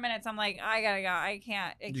a few more minutes. I'm like, I gotta go. I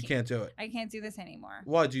can't. You can't do it. I can't do this anymore.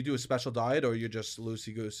 What? Do you do a special diet or you're just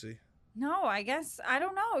loosey goosey? No, I guess I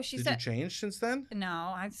don't know. She Did said you change since then?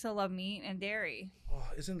 no. I still love meat and dairy. Oh,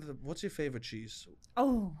 what's your favorite cheese?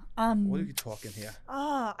 Oh, What are you talking here?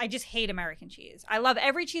 I just hate American cheese. I love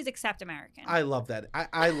every cheese except American. I love that.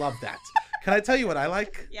 I love that. Can I tell you what I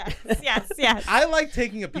like? Yes. I like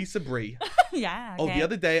taking a piece of brie. Yeah. Oh, Okay. the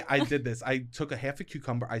other day I did this. I took a half a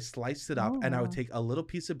cucumber, I sliced it up, and I would Oh. take a little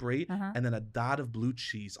piece of brie and then a dot of blue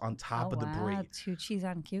cheese on top of the brie. 2 cheese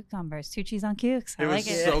on cucumbers. 2 cheese on cukes. I It like was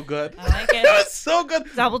it. so good. I like It it. was so good.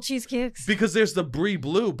 Double cheese cukes. Because there's the brie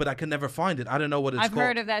blue, but I can never find it. I don't know what it's I've called.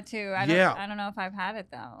 heard of that too. I don't know if I've had it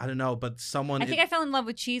though. I don't know, but someone. I think I fell in love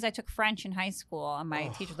with cheese. I took French in high school, and my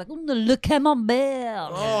teacher was like, le camembert.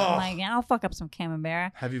 And I'm like, yeah, I'll fuck up some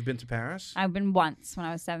camembert. Have you been to Paris? I've been once when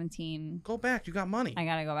I was 17. Go back. You got money. I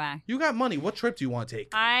gotta go back. You got money. What trip do you want to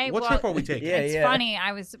take? What well, trip are we taking? Yeah, It's funny.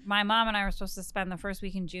 My mom and I were supposed to spend the first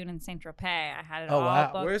week in June in Saint Tropez. I had it all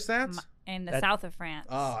wow. booked Where's that? in the south of France.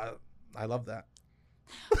 Oh, I love that.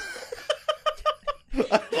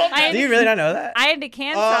 Do you really not know that? I had to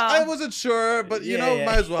cancel. I wasn't sure, but you know, yeah.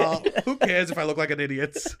 might as well. Who cares if I look like an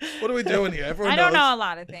idiot? What are we doing here? Everyone I don't knows. know a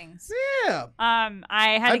lot of things. Yeah.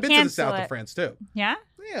 I had I've to been to the south of France too. Yeah?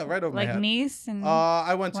 Yeah, right over my Like head. Nice and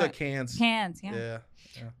I went to what? Cannes. Cannes, yeah.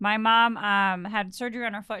 Yeah. My mom had surgery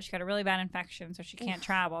on her foot. She got a really bad infection, so she can't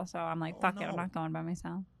travel. So I'm like, fuck it, I'm not going by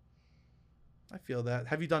myself. I feel that.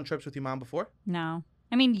 Have you done trips with your mom before? No.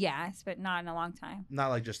 I mean, yes, but not in a long time. Not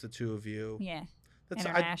like just the two of you. Yeah. That's,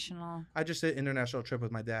 International. I just did an international trip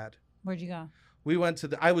with my dad. Where'd you go? We went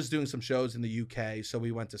to I was doing some shows in the UK, so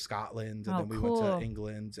we went to Scotland and then we went to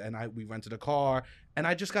England and we rented a car and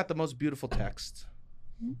I just got the most beautiful text.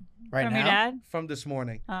 Right From now? your dad? From this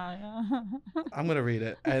morning. Oh, yeah. I'm going to read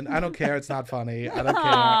it. And I don't care. It's not funny. I don't care.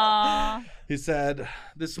 Aww. He said,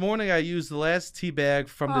 this morning I used the last tea bag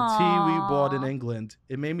from the tea we bought in England.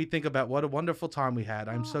 It made me think about what a wonderful time we had.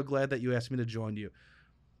 I'm so glad that you asked me to join you.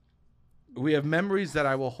 We have memories that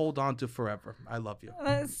I will hold on to forever. I love you.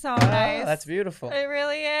 That's so nice. That's beautiful. It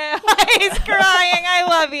really is. He's crying. I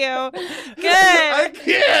love you. Good. I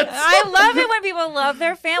can't. I love it when people love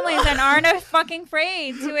their families and aren't fucking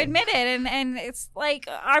afraid to admit it. And it's like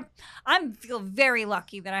I feel very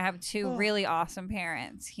lucky that I have two really awesome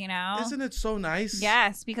parents, you know? Isn't it so nice?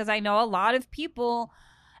 Yes, because I know a lot of people,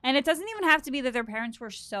 and it doesn't even have to be that their parents were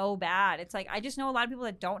so bad. It's like I just know a lot of people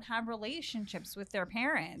that don't have relationships with their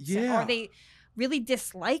parents. Yeah. Or they really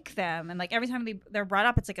dislike them. And like every time they're brought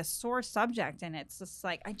up, it's like a sore subject. And it's just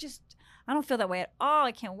like, I don't feel that way at all.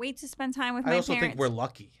 I can't wait to spend time with my parents. I also think we're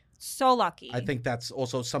lucky. So lucky. I think that's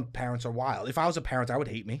also some parents are wild. If I was a parent, I would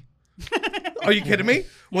hate me. Are you kidding me?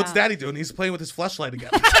 What's daddy doing? He's playing with his fleshlight again.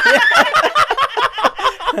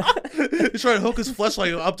 He's trying to hook his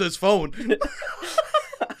fleshlight up to his phone.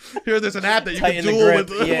 Here, there's an app that you can duel with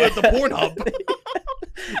the Pornhub.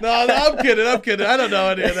 No, I'm kidding. I don't know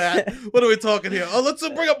any of that. What are we talking here? Oh, let's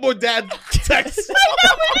bring up more dad texts.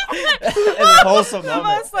 Wholesome the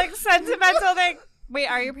most like sentimental thing. Wait,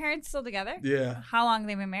 are your parents still together? Yeah. How long have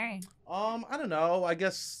they been married? I don't know. I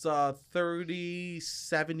guess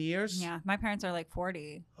 37 years. Yeah, my parents are like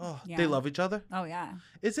 40. Oh, yeah. They love each other? Oh, yeah.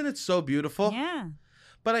 Isn't it so beautiful? Yeah.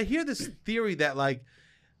 But I hear this theory that, like,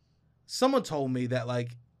 someone told me that,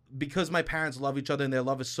 like, because my parents love each other and their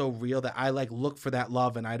love is so real that I, like, look for that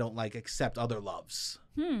love and I don't, like, accept other loves.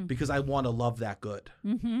 Because I want to love that good.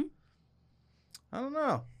 Mm-hmm. I don't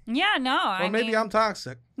know. Yeah, no. Or maybe I'm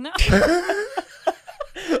toxic. No.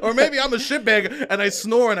 Or maybe I'm a shitbag and I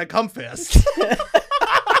snore and I come fast.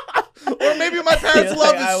 Or maybe my parents'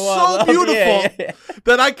 love is so beautiful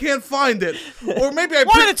that I can't find it. Or maybe I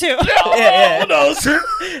one of the two. Who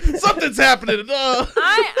knows? Something's happening.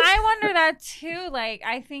 I wonder that too. Like,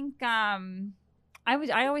 I think I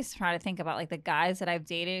always try to think about like the guys that I've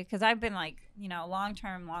dated because I've been like, you know, long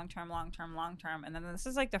term, and then this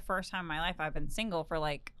is like the first time in my life I've been single for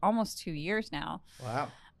like almost 2 years now. Wow.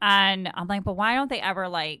 And I'm like, but why don't they ever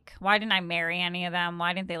like? Why didn't I marry any of them?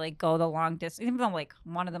 Why didn't they like go the long distance? Even though like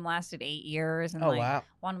one of them lasted 8 years, and like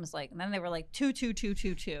one was like, and then they were like 2, 2, 2,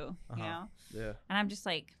 2, 2. You know? Yeah. And I'm just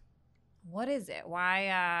like, what is it?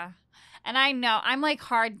 Why? And I know I'm like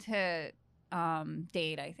hard to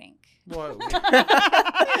date. I think. What?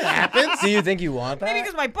 It happens. Do you think you want that? Maybe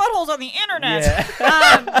because my butthole's on the internet.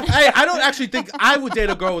 Yeah. I don't actually think I would date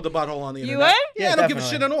a girl with a butthole on the internet. You would? Yeah, I don't give a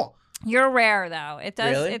shit at all. You're rare though. It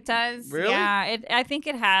does. Really? It does. Really? Yeah. I think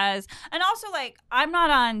it has. And also, like, I'm not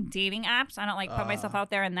on dating apps. I don't like put myself out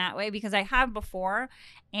there in that way because I have before,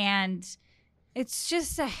 and it's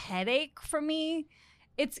just a headache for me.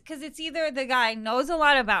 It's because it's either the guy knows a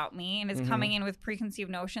lot about me and is coming in with preconceived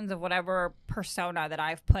notions of whatever persona that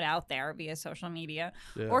I've put out there via social media,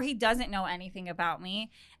 or he doesn't know anything about me,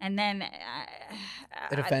 and then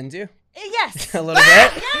it offends you. Yes, a little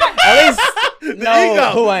bit. Yeah. At least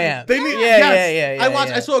know who I am. They need, yeah.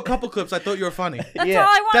 I saw a couple clips. I thought you were funny. That's all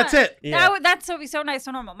I want. That's it. Yeah. That's so nice,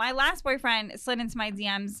 so normal. My last boyfriend slid into my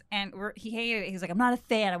DMs and he hated it. He was like, "I'm not a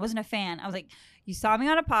fan. I wasn't a fan." I was like, "You saw me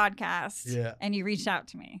on a podcast, and you reached out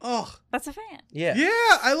to me. Oh, that's a fan." Yeah,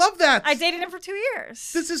 I love that. I dated him for 2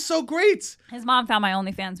 years. This is so great. His mom found my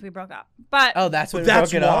OnlyFans. We broke up. But that's what.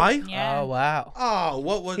 That's why. Yeah. Oh wow. Oh,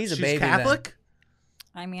 what was? He's a she's baby Catholic. Then.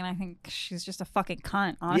 I mean, I think she's just a fucking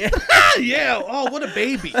cunt. Honestly. Yeah. Yeah. Oh, what a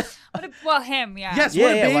baby. Well, him. Yeah. Yes,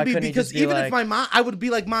 what a baby. Why because even if my mom, I would be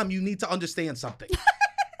like, "Mom, you need to understand something."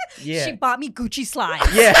 Yeah. She bought me Gucci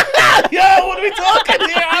slides. Yeah. Yo, what are we talking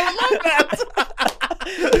here? I love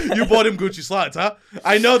that. You bought him Gucci slides, huh?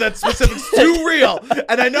 I know that specific's too real,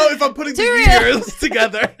 and I know if I'm putting the years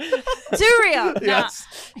together. Too real. Yes.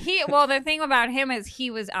 Well, the thing about him is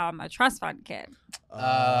he was a trust fund kid.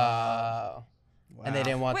 Wow. And they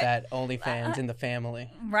didn't want that OnlyFans in the family.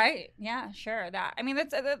 Right. Yeah, sure. That, I mean,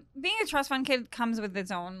 that's being a trust fund kid comes with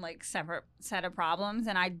its own like separate set of problems,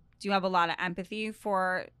 and I do have a lot of empathy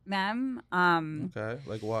for them. Okay,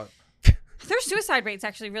 like what? Their suicide rate's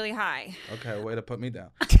actually really high. Okay, way to put me down.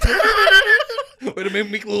 Way to make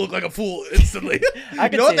me look like a fool instantly. I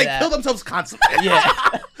You know what? see They that. kill themselves constantly. Yeah.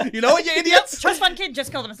 You know what, you idiots? Trust fund kid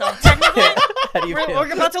just killed himself. Technically, How do you feel?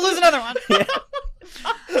 we're about to lose another one. Yeah.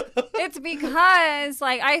 It's because,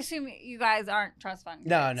 like, I assume you guys aren't trust fund kids.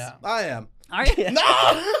 No. I am. Are you?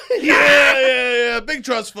 No! Yeah. Big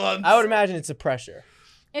trust funds. I would imagine it's a pressure.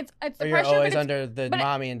 It's the Or you're pressure, always but under the but it-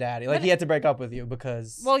 mommy and daddy. Like, but he had to break up with you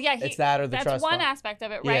because it's that or the that's trust one fund. aspect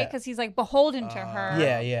of it, right? Yeah. Because he's like beholden to her.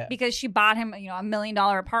 Yeah. Because she bought him, $1 million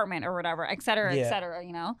apartment or whatever, et cetera, Yeah. et cetera,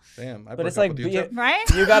 you know? Damn, I But broke it's up like, with you, too. Right?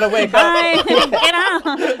 you gotta wake Bye. up. Get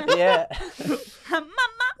out. Yeah.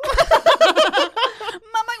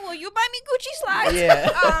 Mama, will you buy me Gucci slides?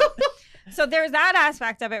 Yeah. So there's that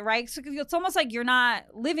aspect of it, right? So it's almost like you're not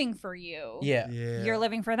living for you. Yeah. You're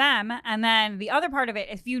living for them. And then the other part of it,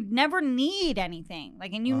 if you never need anything,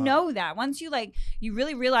 like, and you know that once you you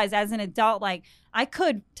really realize as an adult, like, I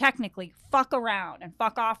could technically fuck around and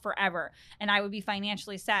fuck off forever and I would be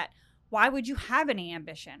financially set. Why would you have any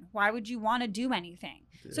ambition? Why would you want to do anything?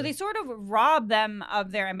 So they sort of rob them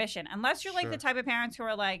of their ambition. Unless you're like the type of parents who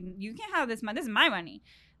are like, you can't have this money. This is my money.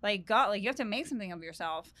 Like, God, like, you have to make something of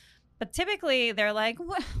yourself. But typically, they're like,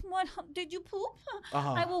 what did you poop?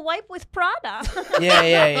 I will wipe with Prada.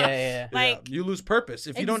 Yeah. Like, you lose purpose.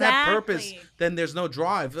 If you don't have purpose, then there's no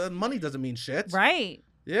drive. Money doesn't mean shit. Right.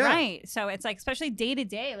 Yeah. Right. So it's like, especially day to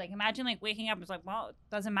day, like imagine like waking up, it's like, well, it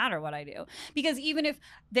doesn't matter what I do. Because even if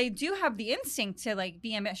they do have the instinct to like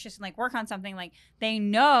be ambitious and like work on something, like they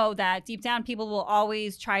know that deep down people will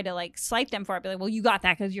always try to like slight them for it. Be like, well, you got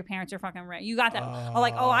that because your parents are fucking rich. You got that. Or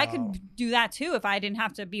like, oh, I could do that too if I didn't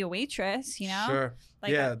have to be a waitress, you know? Sure.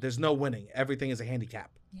 Like, yeah, there's no winning. Everything is a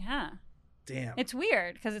handicap. Yeah. Damn. It's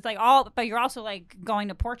weird because it's like but you're also like going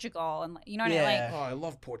to Portugal and you know what I mean? Like, Oh, I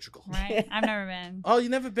love Portugal. right? I've never been. Oh, you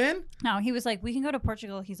never been? No, he was like, we can go to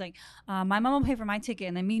Portugal. He's like, my mom will pay for my ticket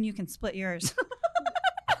and then me and you can split yours.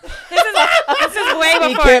 This is way before.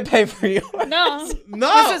 He can't pay for yours. No.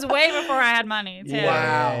 No. This is way before I had money, too.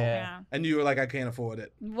 Wow. Yeah. And you were like, I can't afford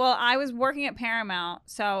it. Well, I was working at Paramount,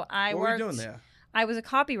 so What were you doing there? I was a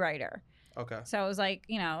copywriter. Okay. So it was like,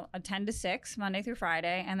 a 10 to 6, Monday through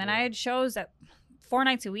Friday. And then I had shows at 4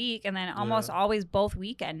 nights a week and then almost always both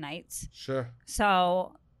weekend nights. Sure.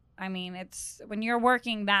 So, I mean, it's when you're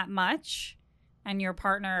working that much and your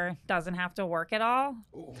partner doesn't have to work at all.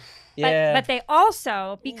 Yeah. But they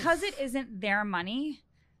also, because it isn't their money,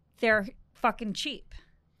 they're fucking cheap.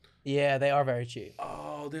 Yeah, they are very cheap.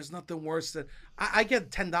 Oh, there's nothing worse than I get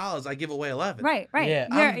 $10. I give away 11. Right. Yeah.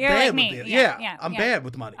 I'm You're bad like me. with it. Yeah, I'm bad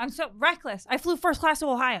with money. I'm so reckless. I flew first class to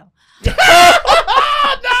Ohio. No!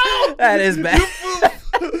 That is bad.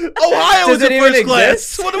 Ohio Does is it in even first class.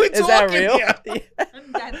 exist? What are we Is talking that real? here?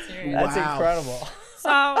 I'm dead serious. That's Wow. incredible. So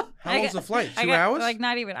How long's the flight? 2 hours? Like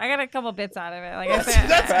not even. I got a couple bits out of it. Like That's, I said,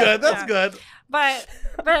 that's good. That's yeah. good. But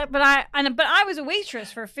I was a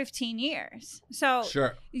waitress for 15 years. So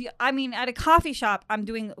Sure. I mean, at a coffee shop, I'm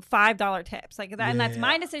doing $5 tips like that, and that's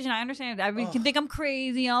my decision. I understand it. Everyone can think I'm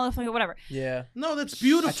crazy, all this, whatever. Yeah. No, that's I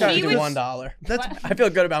beautiful. try to He do would- $1. That's I feel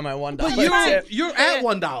good about my $1 but tip. you're at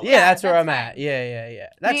 $1. Yeah, that's where that's I'm at. Yeah.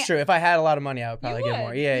 That's Yeah. true. If I had a lot of money, I would probably get would.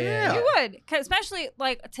 more. Yeah. You would, 'cause especially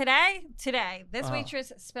like today, this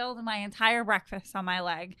waitress spilled my entire breakfast on my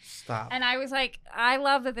leg. Stop. And I was like, I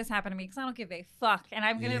love that this happened to me because I don't give a fuck. And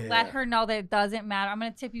I'm going to let her know that it doesn't matter. I'm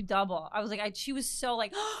going to tip you double. I was like, she was so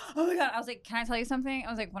like, oh my God. I was like, can I tell you something? I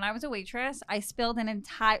was like, when I was a waitress, I spilled an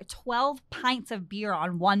entire 12 pints of beer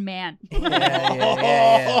on one man.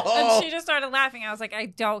 Yeah. And she just started laughing. I was like, I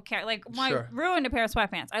don't care. Like, Sure. ruined a pair of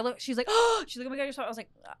sweatpants. She's like, oh my God, your sweatpants. I was like,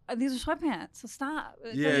 these are sweatpants. So stop.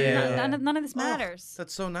 Yeah. None of this matters.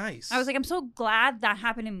 That's so nice. I was like, I'm so glad that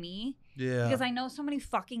happened to me. Yeah. Because I know so many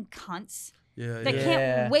fucking cunts Yeah. that yeah.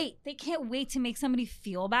 can't wait. They can't wait to make somebody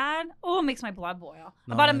feel bad. Oh, it makes my blood boil.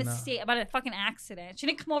 No, about a I know. mistake, about a fucking accident. She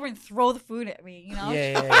didn't come over and throw the food at me, you know?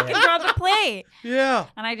 Yeah, She yeah, fucking dropped the plate. Yeah.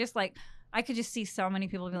 And I just like, I could just see so many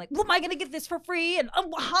people being like, well, am I going to get this for free? And,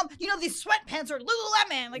 these sweatpants are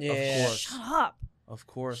Lululemon. Like, Yeah. Of course. shut up. Of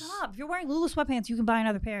course. Shut up. If you're wearing Lulu sweatpants, you can buy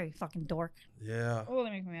another pair, you fucking dork. Yeah. Oh,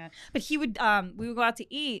 that makes me mad. But he would, we would go out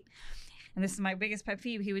to eat. And this is my biggest pet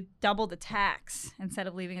peeve. He would double the tax instead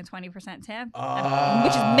of leaving a 20% tip,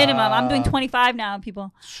 which is minimum. I'm doing 25 now,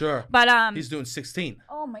 people. Sure. But He's doing 16.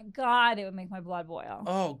 oh my God, it would make my blood boil.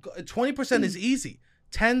 Oh, 20% is easy.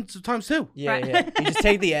 10 times 2. Yeah. Right. You just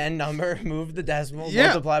take the end number, move the decimal, Yeah.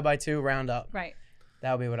 multiply by 2, round up. Right.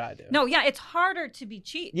 That would be what I do. No, yeah, it's harder to be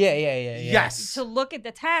cheap. Yeah. Yes. To look at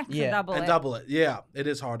the tax and double and it. double it. Yeah, it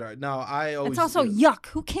is harder. No, I always. It's also yuck.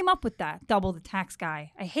 Who came up with that? Double the tax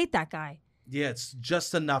guy. I hate that guy. Yeah, it's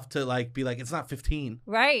just enough to like be like, it's not 15.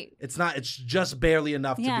 Right. It's not. It's just barely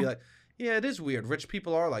enough to Yeah. be like, yeah, it is weird. Rich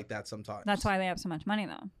people are like that sometimes. That's why they have so much money,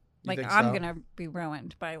 though. Like, think I'm so? going to be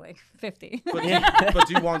ruined by like 50. But, but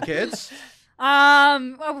do you want kids?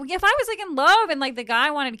 Well, if I was like in love and like the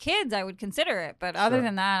guy wanted kids, I would consider it. But other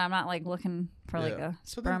than that, I'm not like looking for like a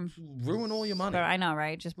So sperm. then ruin all your money. But I know,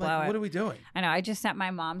 right? Just blow Like, it. what are we doing? I know. I just sent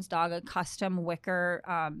my mom's dog a custom wicker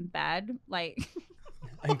bed, like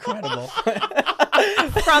Incredible.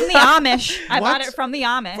 from the Amish. I bought What? it from the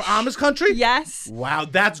Amish. For Amish country? Yes. Wow,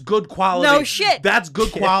 that's good quality. No shit. That's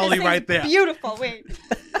good quality This right is there. Beautiful. Wait.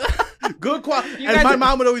 Good quality. You And guys my are-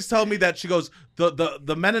 mom would always tell me that she goes,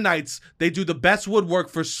 the Mennonites, they do the best woodwork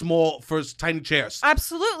for tiny chairs.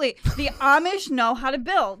 Absolutely. The Amish know how to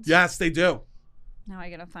build. Yes, they do. Now I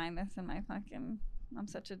gotta find this in my fucking. I'm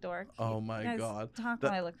such a dork. Oh my You guys God. Talk The-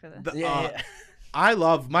 while I look for this. The- I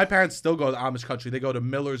love, my parents still go to Amish country. They go to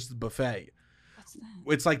Miller's Buffet. What's that?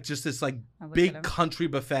 It's like just this like I'll look at big 'em. country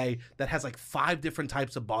buffet that has like 5 different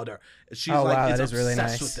types of butter. She's Oh like, wow, is that is really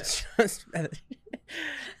obsessed nice. with it.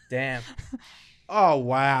 Damn. Oh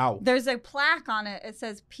wow. There's a plaque on it. It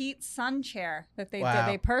says Pete's sun chair that they did. Wow.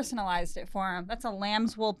 They personalized it for him. That's a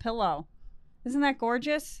lamb's wool pillow. Isn't that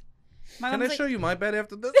gorgeous? My Can I mom's show like, you my bed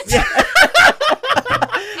after this?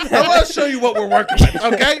 I want to show you what we're working with,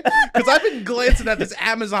 okay? Because I've been glancing at this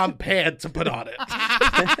Amazon pad to put on it.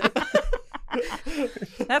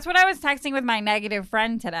 That's what I was texting with my negative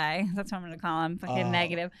friend today. That's what I'm gonna call him. Fucking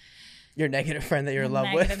negative. Your negative friend that you're in love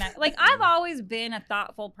Negative, with. Like I've always been a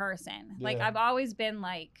thoughtful person. Like Yeah. I've always been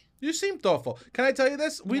like. You seem thoughtful. Can I tell you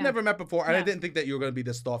this? We Yeah. never met before, and I Yeah. ding think that you were going to be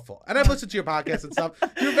this thoughtful. And I've listened to your podcast and stuff.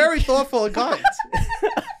 You're very thoughtful and kind.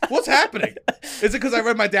 What's happening? Is it because I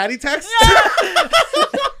read my daddy text?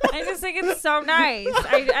 I just think it's so nice.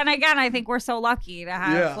 And again, I think we're so lucky to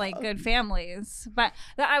have like good families. But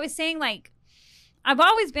I was saying like, I've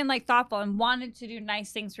always been like thoughtful and wanted to do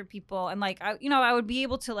nice things for people. And like, I would be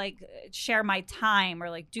able to like share my time or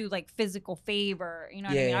like do like physical favor. You know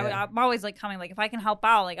what I mean? Yeah. I'm always like coming, like if I can help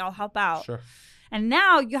out, like I'll help out. Sure. And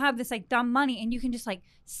now you have this like dumb money and you can just like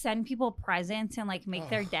send people presents and like make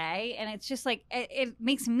their day. And it's just like, it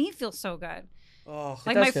makes me feel so good. Oh,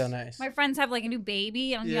 Like It does feel nice. My friends have like a new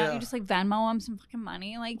baby, and you know, Yeah. you just like Venmo them some fucking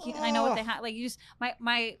money. Like I know what they have. Like you just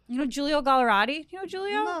my you know Giulio Gallerati. You know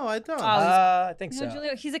Giulio? no, I don't. I think You know so.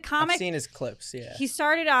 Giulio? He's a I've comic. seen his clips. Yeah. He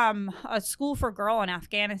started a school for girl in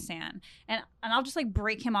Afghanistan, and I'll just like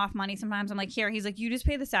break him off money sometimes. I'm like, here. He's like, you just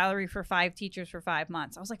pay the salary for 5 teachers for 5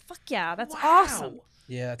 months. I was like, fuck yeah, that's awesome.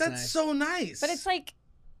 Yeah, That's nice. so nice. But it's like,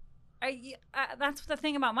 that's the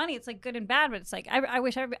thing about money. It's like good and bad, but it's like I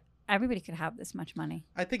wish everybody could have this much money.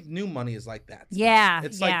 I think new money is like that. Yeah,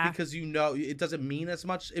 It's yeah. like because you know it doesn't mean as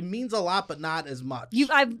much. It means a lot, but not as much.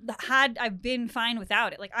 I've been fine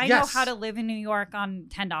without it. Like I know Yes. how to live in New York on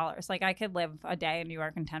 $10. Like I could live a day in New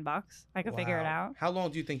York on $10. I could figure it Wow. out. How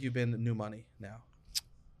long do you think you've been new money now?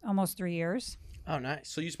 Almost 3 years. Oh, nice.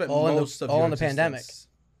 So you spent All in the- most of all your in the pandemic. existence.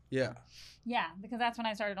 Yeah. Yeah, because that's when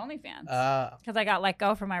I started OnlyFans. Because I got let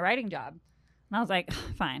go from my writing job. And I was like,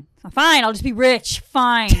 fine, I'll just be rich.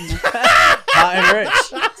 Fine. hot and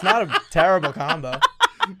rich. It's not a terrible combo.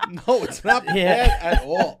 No, it's not Yeah. bad at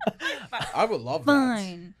all. I would love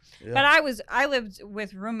Fine. that. Yeah. But I lived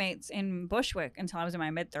with roommates in Bushwick until I was in my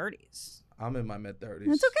mid-30s. I'm in my mid-30s.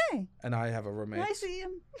 It's okay. And I have a roommate. I see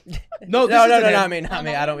him. No, this No, isn't him. not me. Not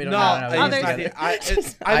me. I don't. We don't No, know. he's Others- not here. I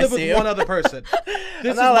I live see with him. one other person.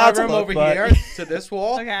 This is not my allowed to room look, over but- here to this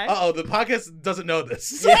wall. Okay. Uh-oh, the podcast doesn't know this.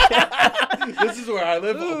 This is where I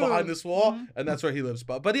live behind this wall, and that's where he lives.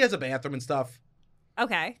 But he has a bathroom and stuff.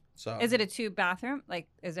 Okay. So Is it a 2-bathroom? Like,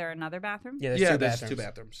 is there another bathroom? Yeah, there's yeah, two there's bathrooms. 2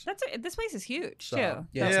 bathrooms. This place is huge So, too.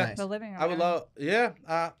 yeah, it's the, nice. the living room. I would area.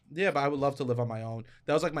 love, but I would love to live on my own.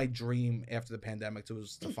 That was like my dream after the pandemic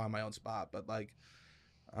was to find my own spot. But like,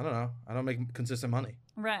 I don't know. I don't make consistent money.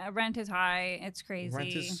 Rent is high. It's crazy. Rent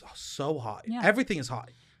is so high. Yeah. Everything is high.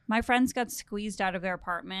 My friends got squeezed out of their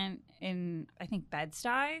apartment in, I think,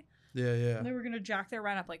 Bed-Stuy. Yeah. They were gonna jack their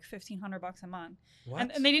rent up like $1,500 a month, What?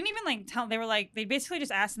 and they didn't even like tell. They were like, they basically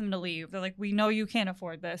just asked them to leave. They're like, we know you can't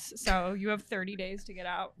afford this, so you have 30 days to get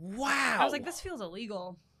out. Wow. I was like, this feels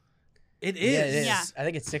illegal. It is. Yeah, it is. Yeah. I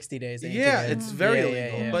think it's 60 days. they need to Yeah, get. it's very Yeah,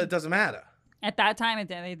 illegal, but it doesn't matter. At that time,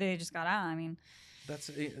 they just got out. I mean,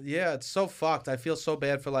 It's so fucked. I feel so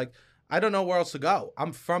bad for like, I don't know where else to go.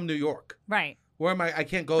 I'm from New York. right. Where am I? I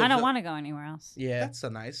can't go. I don't want to go anywhere else. Yeah. That's so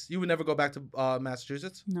nice. You would never go back to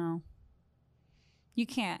Massachusetts? No. You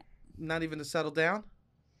can't. Not even to settle down?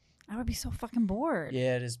 I would be so fucking bored.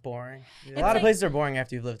 Yeah, it is boring. It's A lot of like- places are boring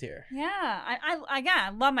after you've lived here. Yeah, I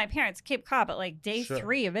love my parents, Cape Cod, but like day Sure.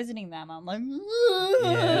 3 of visiting them, I'm like,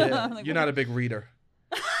 Yeah. I'm like, You're not a big reader.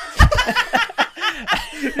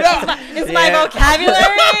 Is my vocabulary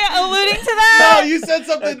alluding to No, that? you said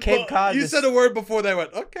something. Cape Cod You just- said a word before they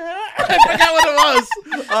went, okay. I forgot what it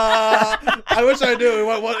was. I wish I knew.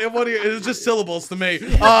 It was just syllables to me.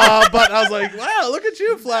 But I was like, wow, look at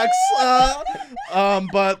you, Flex.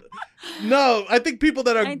 But no, I think people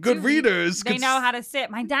that are good readers. They know how to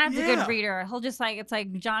sit. My dad's a Yeah. good reader. He'll just like, it's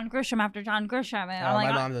like John Grisham after John Grisham. And I'm like,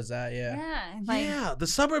 My mom does that, yeah. yeah. Like, Yeah, the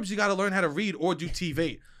suburbs, you got to learn how to read or do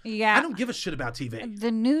TV. yeah. I don't give a shit about TV. The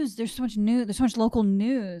news, there's so much news. There's so much local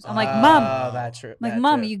news. I'm like, Mom. Oh, that's true. Like, That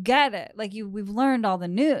Mom, too. you get it. Like, we've learned all the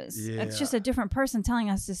news. Yeah. It's just a different person telling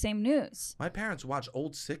us the same news. My parents watch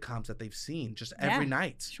old sitcoms that they've seen just every Yeah.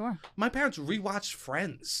 night. Sure. My parents rewatched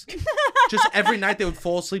Friends. Just every night they would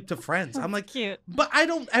fall asleep to Friends. I'm like, Cute. but I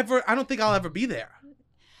don't think I'll ever be there.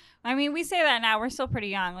 I mean, we say that now. We're still pretty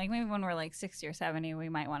young. Like, maybe when we're like 60 or 70, we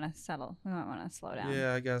might want to settle. We might want to slow down.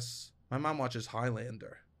 Yeah, I guess. My mom watches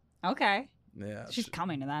Highlander. Okay. Yeah. She's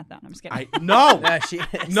coming to that, though. I'm just kidding. No. Yeah, she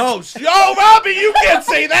is. No. Yo, Robbie, you can't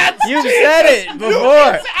say that. You Jesus. said it You before.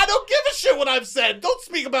 can't say- I don't give a shit what I've said. Don't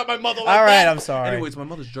speak about my mother like All right, that. I'm sorry. Anyways, my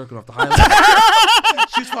mother's jerking off the Highlander.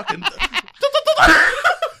 She's fucking...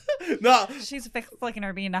 No. She's flicking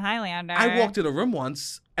her bean to Highlander. I walked in a room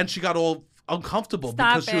once, and she got all uncomfortable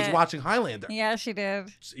Stop because she was it. watching Highlander. Yeah, she did.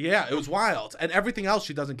 Yeah, it was wild. And everything else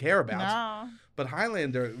she doesn't care about. No. But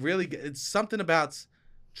Highlander, really, it's something about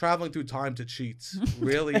traveling through time to cheat.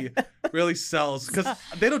 Really, really sells. Because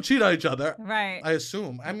they don't cheat on each other, Right. I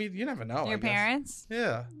assume. I mean, you never know. Your I guess. parents?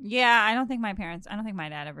 Yeah. Yeah, I don't think my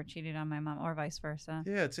dad ever cheated on my mom or vice versa.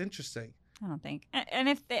 Yeah, it's interesting. I don't think. And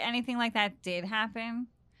if anything like that did happen,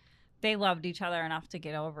 they loved each other enough to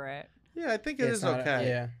get over it. Yeah, I think it It's is not- okay.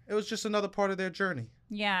 yeah. It was just another part of their journey.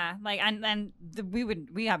 Yeah, like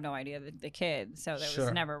we have no idea the kids, so that Sure.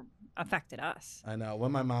 was never affected us. I know.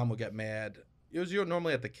 When my mom would get mad, it was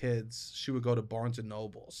normally at the kids. She would go to Barnes and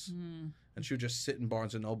Nobles, Mm. and she would just sit in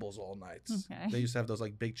Barnes and Nobles all night. Okay. They used to have those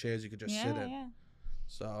like big chairs you could just Yeah, sit in. yeah.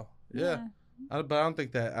 So yeah, but I don't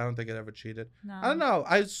think it ever cheated. No. I don't know.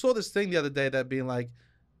 I saw this thing the other day that being like,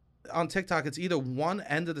 on TikTok, it's either one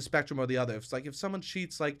end of the spectrum or the other. It's like if someone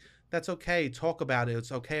cheats, like that's okay. Talk about it.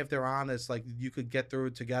 It's okay if they're honest. Like you could get through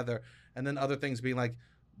it together. And then other things being like,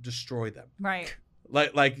 destroy them. Right.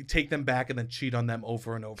 Like take them back and then cheat on them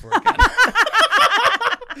over and over again.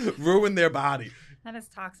 Ruin their body. That is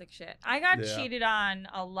toxic shit. I got Yeah. cheated on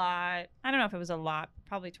a lot. I don't know if it was a lot.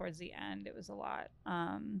 Probably towards the end, it was a lot.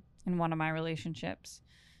 In one of my relationships,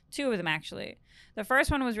 2 of them actually. The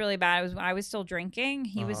first one was really bad. I was still drinking.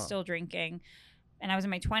 He was still drinking, and I was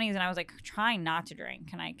in my 20s, and I was like trying not to drink,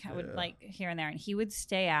 and I would like here and there, and he would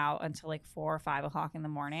stay out until like 4 or 5 o'clock in the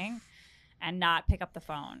morning, and not pick up the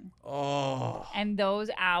phone. Oh. And those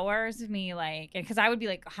hours of me, like, because I would be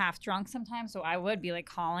like half drunk sometimes, so I would be like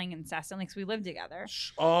calling incessantly because we lived together.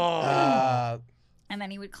 Oh. And then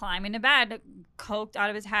he would climb into bed, coked out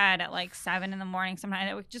of his head at like 7 in the morning.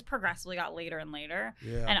 Sometimes it just progressively got later and later,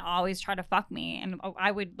 Yeah. and always try to fuck me. And I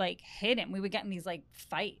would like hit him. We would get in these like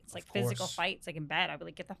fights, like physical course. fights, like in bed. I'd be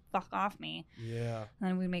like, "Get the fuck off me!" Yeah. And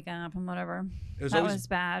then we'd make up and whatever. It That was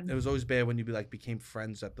bad. It was always bad when you became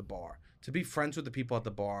friends at the bar. To be friends with the people at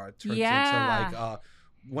the bar turns Yeah. into like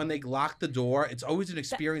when they lock the door, it's always an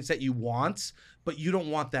experience that you want, but you don't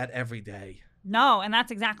want that every day. No, and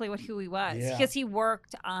that's exactly who he was, Yeah. because he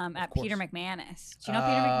worked at course. Peter McManus. Do you know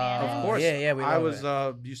Peter McManus? Of course. Yeah, we I love was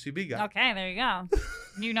it. UCB guy. Okay, there you go.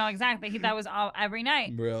 You know exactly. That was all every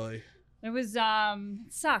night. Really? It was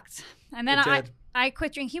it sucked. And then It did. I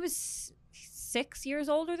quit drinking. He was 6 years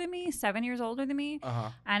older than me, 7 years older than me.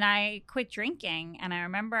 Uh-huh. And I quit drinking. And I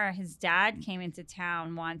remember his dad came into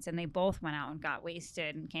town once, and they both went out and got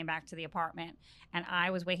wasted and came back to the apartment. And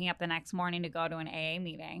I was waking up the next morning to go to an AA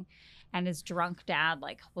meeting. And his drunk dad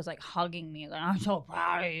was hugging me, like, "I'm so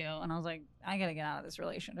proud of you." And I was like, I gotta get out of this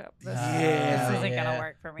relationship. This isn't gonna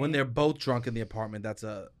work for me. When they're both drunk in the apartment, that's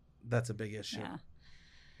a big issue. Yeah.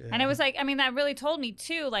 Yeah. And it was like, I mean, that really told me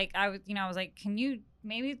too. Like I was like, can you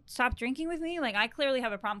maybe stop drinking with me? Like I clearly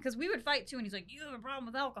have a problem, because we would fight too. And he's like, you have a problem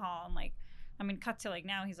with alcohol. I'm like, I mean, cut to like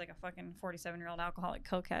now he's like a fucking 47-year-old alcoholic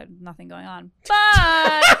cokehead, nothing going on.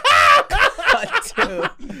 But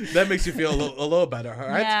that makes you feel a little better,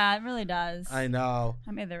 right? yeah, it really does. I know.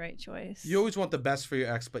 I made the right choice. You always want the best for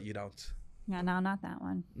your ex, but you don't. Yeah, no, not that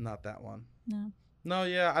one. Not that one. No. No,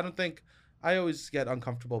 yeah, I don't think I always get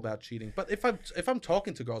uncomfortable about cheating. But if I'm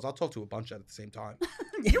talking to girls, I'll talk to a bunch at the same time.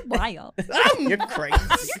 You're wild. You're crazy.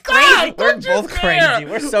 You're crazy. We're both crazy.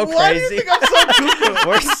 We're so crazy. Why do you think I'm so cuckoo?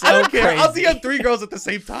 We're so crazy. I'll DM 3 girls at the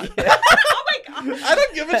same time. Oh my god. I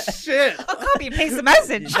don't give a shit. I'll copy and paste the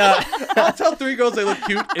message. I'll tell 3 girls they look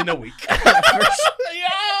cute in a week. Yo,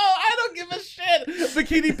 I don't give a shit.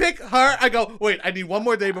 Bikini pic, her. I go, wait, I need 1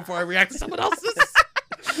 more day before I react to someone else's.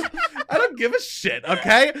 I don't give a shit,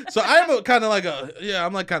 okay? So I'm kind of like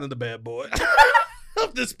I'm like kind of the bad boy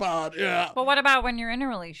of this pod, yeah. But what about when you're in a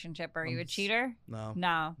relationship? Are you a cheater? No.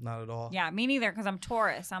 No. Not at all. Yeah, me neither, because I'm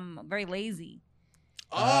Taurus. I'm very lazy.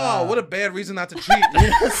 Oh, what a bad reason not to cheat. You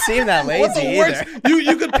don't seem that lazy either.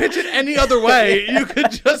 You could pitch it any other way. You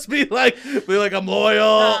could just be like, I'm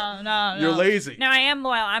loyal. No. You're lazy. No, I am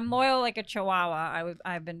loyal. I'm loyal like a chihuahua.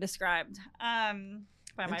 I've been described.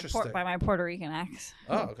 By my Puerto Rican ex.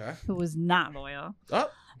 Oh, okay. Who was not loyal. Oh.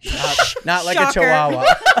 Not like a Shocker. chihuahua.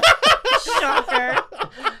 Shocker.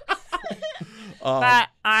 But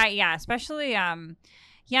especially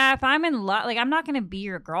if I'm in love, like I'm not gonna be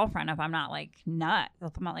your girlfriend if I'm not like nuts,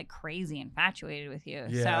 if I'm not like crazy infatuated with you.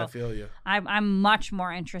 Yeah, so I feel you. I'm much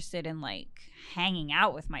more interested in like hanging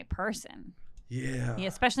out with my person. Yeah. Yeah,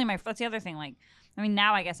 especially that's the other thing. Like, I mean,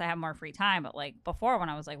 now I guess I have more free time, but like before when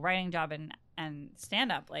I was like writing job and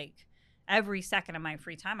stand up, like every second of my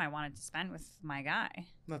free time I wanted to spend with my guy.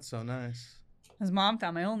 That's so nice. His mom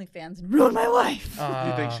found my OnlyFans and ruined my life.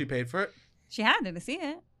 You think she paid for it? She had to see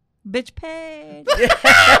it. Bitch paid.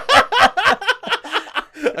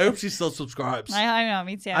 I hope she still subscribes. I know,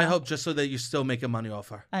 me too. I hope just so that you're still making money off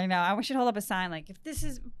her. I know. I wish she'd hold up a sign like, if this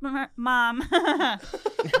is mom,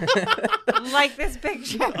 like this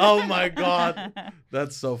picture. Oh my God.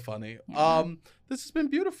 That's so funny. Yeah. This has been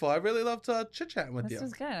beautiful. I really loved chit-chatting with you. This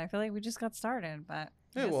was good. I feel like we just got started, but.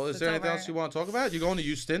 Yeah, well, is there anything else you want to talk about? You're going to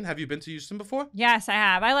Houston. Have you been to Houston before? Yes, I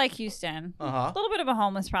have. I like Houston. Uh-huh. A little bit of a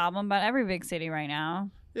homeless problem, but every big city right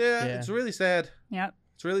now. Yeah. It's really sad. Yep.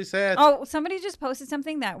 It's really sad. Oh, somebody just posted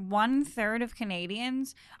something that 1/3 of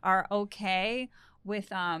Canadians are okay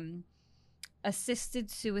with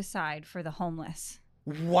assisted suicide for the homeless.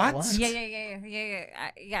 What?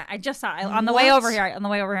 Yeah. I just saw it on the way over here.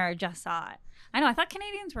 I just saw it. I know. I thought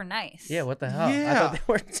Canadians were nice. Yeah, what the hell? Yeah. I thought they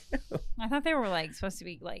were too. I thought they were like supposed to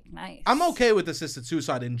be like nice. I'm okay with assisted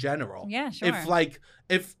suicide in general. Yeah, sure.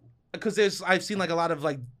 Because I've seen like a lot of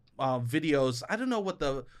like videos. I don't know what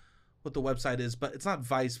the website is, but it's not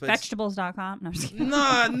Vice. But Vegetables.com. No, I'm just kidding.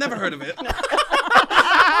 Nah, never heard of it.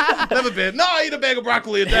 Never been. No, I eat a bag of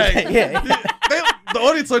broccoli a day. Yeah. The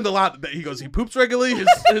audience learned a lot. He goes, he poops regularly. His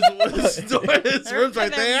room's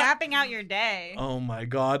right there. Mapping out your day. Oh my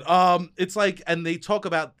God. It's like, and they talk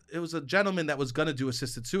about, it was a gentleman that was gonna do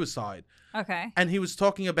assisted suicide. Okay. And he was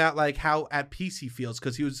talking about like how at peace he feels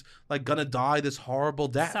because he was like gonna die this horrible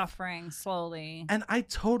death, suffering slowly. And I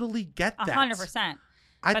totally get that. 100%.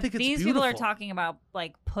 I think it's these beautiful. people are talking about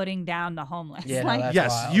like putting down the homeless. Yeah, like, no,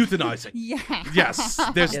 yes, wild. euthanizing. Yeah. Yes,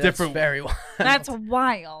 there's different. That's very wild. That's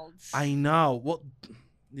wild. I know. Well,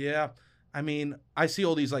 yeah. I mean, I see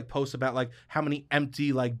all these like posts about like how many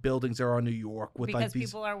empty like buildings there are in New York with because like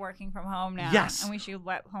these. People are working from home now. Yes. And we should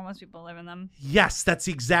let homeless people live in them. Yes, that's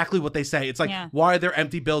exactly what they say. It's like, why are there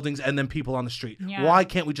empty buildings and then people on the street? Yeah. Why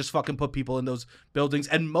can't we just fucking put people in those buildings?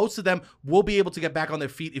 And most of them will be able to get back on their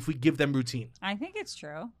feet if we give them routine. I think it's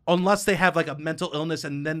true. Unless they have like a mental illness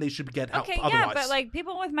and then they should get help. Okay, otherwise. but like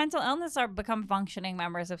people with mental illness become functioning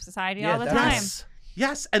members of society Yeah, all the time. Yes.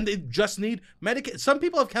 Yes, and they just need medication. Some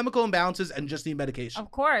people have chemical imbalances and just need medication. Of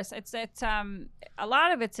course, it's a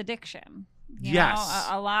lot of it's addiction. You Yes,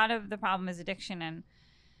 know? A lot of the problem is addiction, and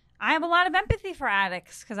I have a lot of empathy for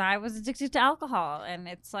addicts because I was addicted to alcohol, and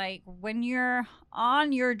it's like when you're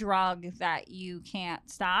on your drug that you can't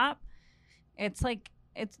stop, it's like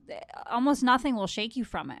it's almost nothing will shake you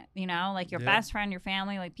from it, you know, like your best friend, your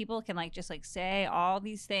family, like people can like just like say all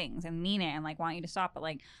these things and mean it and like want you to stop, but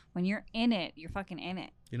like when you're in it, you're fucking in it.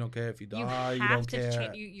 You don't care if you die. You don't have to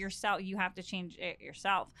care. yourself. You have to change it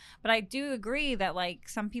yourself. But I do agree that like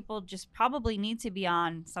some people just probably need to be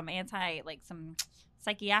on some some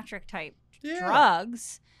psychiatric type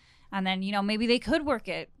drugs, and then you know maybe they could work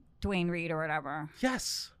at Dwayne Reed or whatever.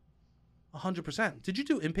 Yes, 100%. Did you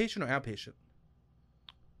do inpatient or outpatient?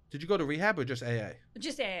 Did you go to rehab or just AA?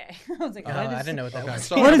 Just AA. I was like, I didn't know what that was.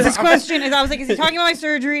 What is this question? I was like, is he talking about my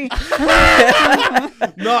surgery?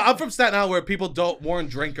 No, I'm from Staten Island where people weren't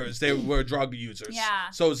drinkers. They were drug users. Yeah.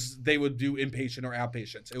 So they would do inpatient or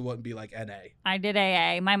outpatients. It wouldn't be like NA. I did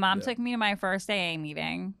AA. My mom took me to my first AA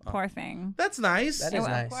meeting. Poor thing. That's nice. That is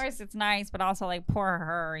nice. Of course, it's nice, but also like poor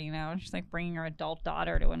her, you know. She's like bringing her adult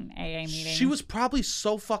daughter to an AA meeting. She was probably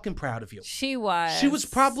so fucking proud of you. She was. She was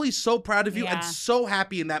probably so proud of you and so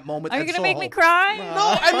happy in that moment. Are you going to so make me cry?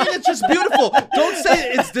 No, I mean, it's just beautiful. Don't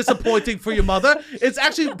say it's disappointing for your mother. It's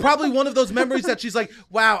actually probably one of those memories that she's like,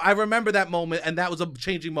 wow, I remember that moment, and that was a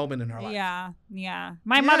changing moment in her life. Yeah.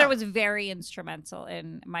 My mother was very instrumental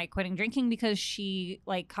in my quitting drinking because she,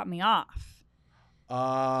 like, cut me off.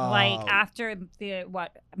 Like, after the,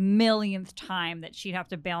 millionth time that she'd have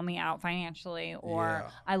to bail me out financially, or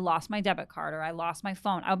I lost my debit card, or I lost my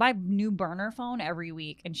phone. I would buy a new burner phone every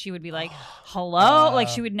week, and she would be like, hello? Like,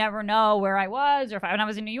 she would never know where I was, or when I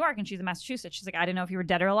was in New York, and she's in Massachusetts, she's like, I didn't know if you were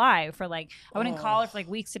dead or alive for, like, I wouldn't call her for, like,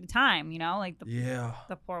 weeks at a time, you know? Like,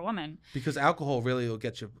 the poor woman. Because alcohol really will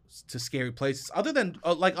get you to scary places. Other than,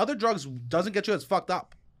 like, other drugs doesn't get you as fucked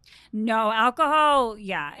up. No, alcohol,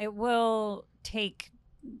 it will take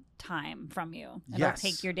time from you. It'll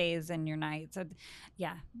take your days and your nights.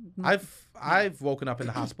 I've woken up in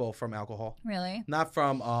the hospital from alcohol. Really? Not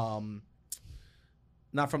from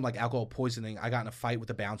like alcohol poisoning. I got in a fight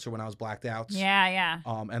with a bouncer when I was blacked out. Yeah.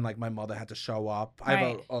 And like my mother had to show up. I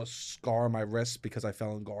have a scar on my wrist because I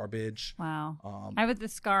fell in garbage. Wow. I have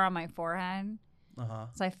this scar on my forehead.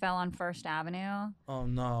 So I fell on First Avenue. Oh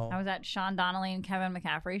no. I was at Sean Donnelly and Kevin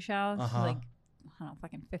McCaffrey show. Like, I don't know,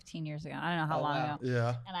 fucking 15 years ago. I don't know how long ago.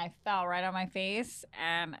 Yeah. And I fell right on my face.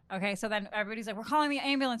 And so then everybody's like, we're calling the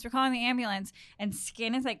ambulance. We're calling the ambulance. And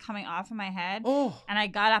skin is like coming off of my head. Oh. And I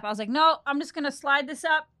got up. I was like, no, I'm just going to slide this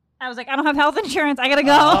up. I was like, I don't have health insurance. I got to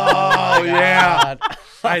go. Oh, yeah.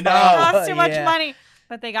 I know. It cost too much money.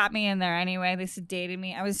 But they got me in there anyway. They sedated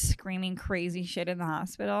me. I was screaming crazy shit in the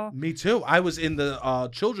hospital. Me too. I was in the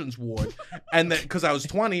children's ward, and because I was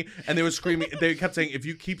 20, and they were screaming. They kept saying, "If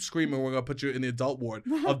you keep screaming, we're gonna put you in the adult ward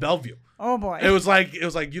of Bellevue." Oh boy. It was like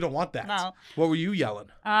you don't want that. No. What were you yelling?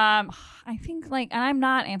 I think and I'm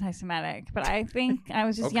not anti-Semitic, but I think I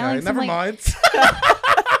was just yelling. Never mind.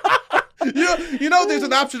 You know, there's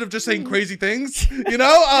an option of just saying crazy things. You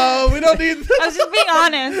know, we don't need. I was just being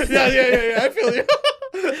honest. Yeah. I feel you.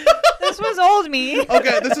 This was old me.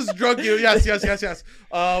 Okay, this is drug you. Yes. We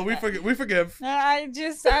forgive. I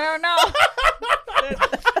don't know.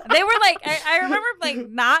 They were like, I remember like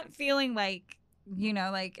not feeling like, you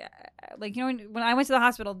know, like you know, when I went to the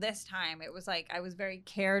hospital this time, it was like I was very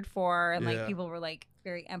cared for, and like people were like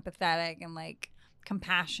very empathetic and like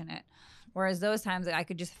compassionate. Whereas those times I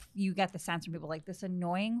could just, you get the sense from people like this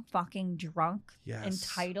annoying fucking drunk,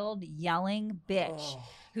 entitled, yelling bitch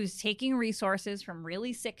who's taking resources from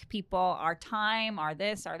really sick people, our time, our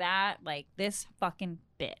this, our that, like this fucking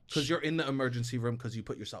bitch. Because you're in the emergency room because you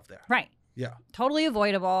put yourself there. Right. Yeah. Totally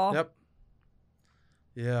avoidable. Yep.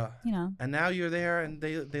 Yeah. You know. And now you're there and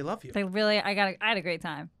they love you. They really, I had a great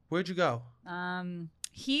time. Where'd you go?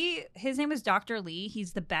 His name is Dr. Lee.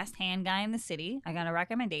 He's the best hand guy in the city. I got a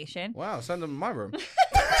recommendation. Wow, send him in my room.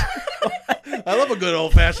 I love a good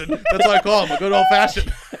old fashioned. That's what I call him, a good old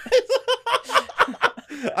fashioned.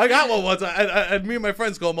 I got one once, and me and my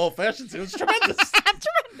friends call him old fashioned. It was tremendous.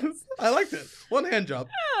 Tremendous. I liked it. One hand job.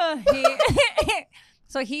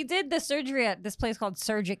 So he did the surgery at this place called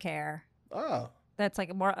Surgicare. Oh. That's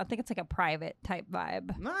like I think it's like a private type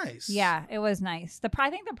vibe. Nice. Yeah, it was nice. I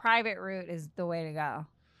think the private route is the way to go.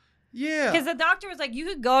 Yeah. Because the doctor was like, you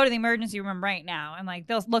could go to the emergency room right now, and like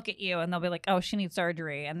they'll look at you and they'll be like, oh, she needs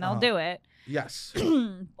surgery, and they'll do it. Yes.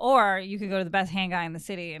 Or you could go to the best hand guy in the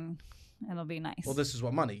city, and it'll be nice. Well, this is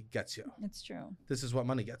what money gets you. It's true. This is what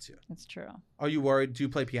money gets you. It's true. Are you worried? Do you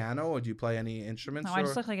play piano or do you play any instruments? No, I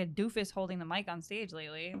just look like a doofus holding the mic on stage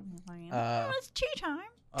lately. It's tea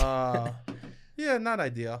time. Yeah, not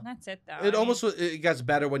ideal. That's it, though. It gets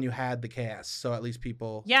better when you had the cast, so at least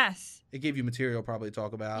people. Yes. It gave you material probably to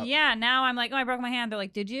talk about. Yeah. Now I'm like, oh, I broke my hand. They're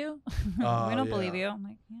like, did you? We don't believe you. I'm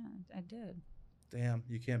like, yeah, I did. Damn,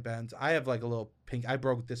 you can't bend. I have like a little pink. I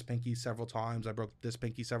broke this pinky several times. I broke this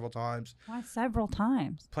pinky several times. Why several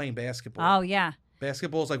times? Playing basketball. Oh yeah.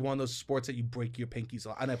 Basketball is like one of those sports that you break your pinkies a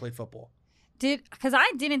lot. And I played football. Because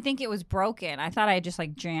I didn't think it was broken. I thought I just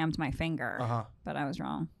like jammed my finger. But I was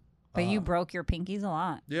wrong. But you broke your pinkies a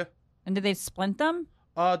lot. Yeah. And did they splint them?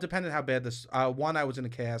 Depending how bad this. One I was in a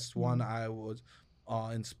cast. One I was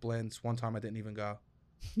in splints. One time I didn't even go.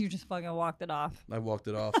 You just fucking walked it off. I walked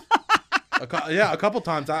it off. a couple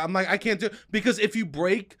times. I'm like, I can't do, because if you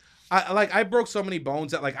break, I broke so many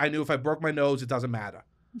bones that like I knew if I broke my nose, it doesn't matter.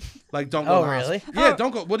 Like, don't go. Oh, really? Yeah,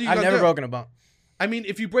 don't go. What are you? I've never broken a bone. I mean,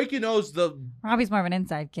 if you break your nose, Robbie's more of an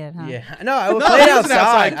inside kid, huh? Yeah. No, I would play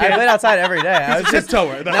outside. I played outside every day. I was just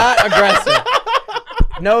tiptoer. Not aggressive.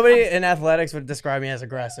 Nobody in athletics would describe me as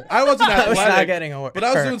aggressive. I wasn't athletic. I was not getting hurt. But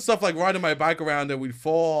I was doing stuff like riding my bike around and we'd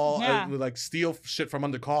fall and we'd like steal shit from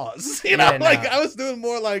under cars. You know, I was doing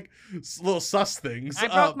more like little sus things. I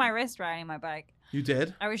broke my wrist riding my bike. You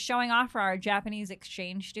did? I was showing off for our Japanese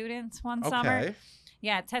exchange students one summer.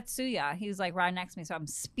 Yeah, Tetsuya, he was like right next to me, so I'm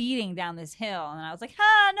speeding down this hill, and I was like,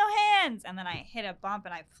 no hands! And then I hit a bump,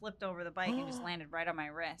 and I flipped over the bike and just landed right on my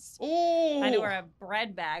wrist. Ooh. I had to wear a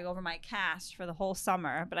bread bag over my cast for the whole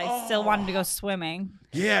summer, but I still wanted to go swimming.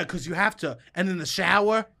 Yeah, because you have to. And in the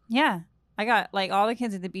shower? Yeah. I got, like, all the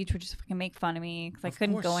kids at the beach would just fucking make fun of me, because I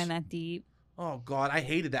couldn't go in that deep. Oh, God, I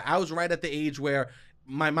hated that. I was right at the age where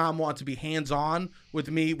my mom wanted to be hands-on with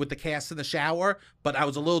me with the cast in the shower, but I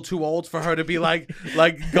was a little too old for her to be like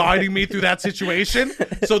guiding me through that situation.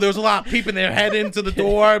 So there was a lot of peeping their head into the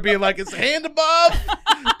door, being like, "It's hand above."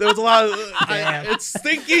 There was a lot of, it's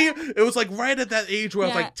stinky. It was like right at that age where I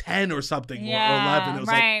was like 10 or something, or 11. It was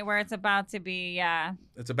right, where it's about to be,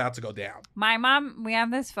 it's about to go down. My mom, we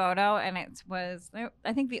have this photo, and it was,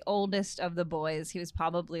 I think, the oldest of the boys. He was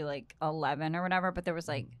probably like 11 or whatever, but there was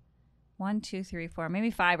like 1, 2, 3, 4,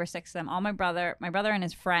 maybe 5 or 6 of them. All my brother and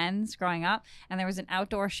his friends growing up, and there was an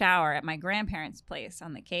outdoor shower at my grandparents' place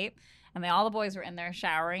on the Cape, and all the boys were in there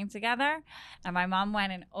showering together. And my mom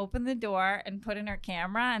went and opened the door and put in her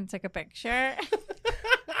camera and took a picture.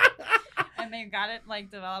 And they got it like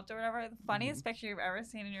developed or whatever. The funniest picture you've ever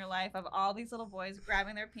seen in your life of all these little boys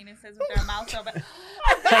grabbing their penises with their mouths open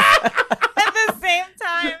at the same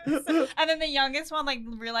time. And then the youngest one like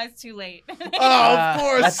realized too late. Oh, of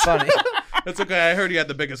course. That's funny. That's okay. I heard he had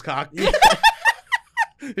the biggest cock.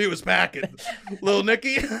 He was packing. Little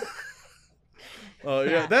Nicky. Oh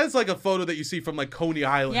yeah, that's like a photo that you see from like Coney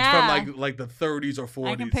Island from like the 30s or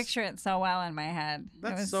 40s. I can picture it so well in my head.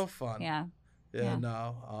 That's so fun. Yeah. Yeah.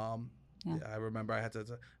 No. Yeah, I remember I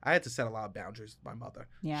had to set a lot of boundaries with my mother.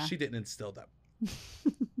 Yeah. She didn't instill them.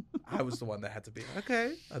 I was the one that had to be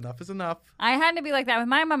okay. Enough is enough. I had to be like that with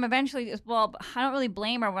my mom. Eventually, well, I don't really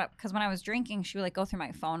blame her because when I was drinking, she would like go through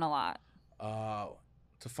my phone a lot.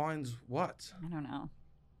 To find what? I don't know.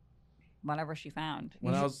 Whatever she found.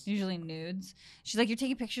 When I was usually nudes. She's like, "You're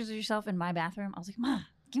taking pictures of yourself in my bathroom." I was like, "Ma,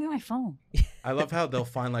 give me my phone." I love how they'll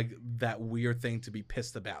find like that weird thing to be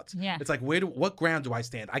pissed about. Yeah. It's like, what ground do I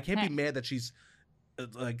stand? I can't be mad that she's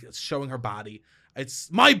like showing her body.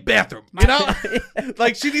 It's my bathroom, you know?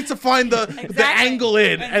 Like she needs to find the angle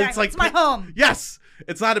in. And it's like, it's my home. Yes.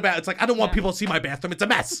 It's not about, it's like, I don't want people to see my bathroom. It's a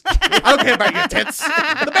mess. I don't care about your tits.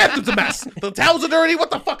 The bathroom's a mess. The towels are dirty.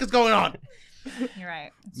 What the fuck is going on? You're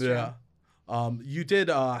right. It's true. You did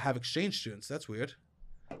have exchange students. That's weird.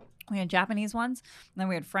 We had Japanese ones, and then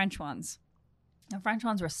we had French ones. The French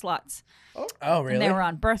ones were sluts. Oh, really? And they were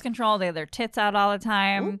on birth control. They had their tits out all the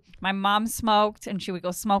time. Ooh. My mom smoked, and she would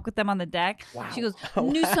go smoke with them on the deck. Wow. She goes,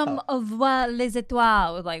 "Nous sommes voir les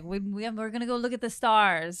étoiles." Like, we're going to go look at the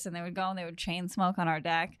stars. And they would go, and they would chain smoke on our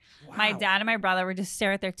deck. Wow. My dad and my brother would just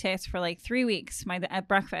stare at their tits for like 3 weeks at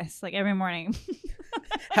breakfast, like every morning.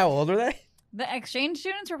 How old were they? The exchange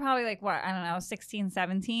students were probably like, what, I don't know, 16,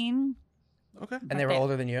 17. Okay. And they were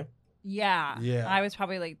older than you? Yeah. I was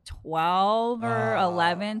probably like 12 or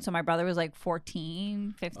 11. So my brother was like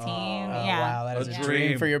 14, 15. Yeah. Wow, that is a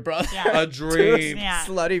dream for your brother. Yeah. A dream.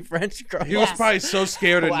 Slutty French girl. He was probably so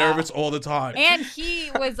scared and nervous all the time. And he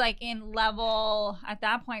was like in level, at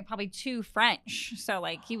that point, probably 2 French. So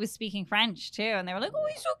like he was speaking French too. And they were like, "Oh,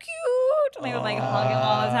 he's so cute." And they would like hug him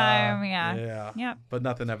all the time. Yeah. Yeah. But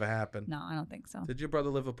nothing ever happened. No, I don't think so. Did your brother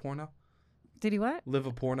live a porno? Did he what? Live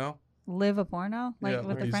a porno? Live a porno? Like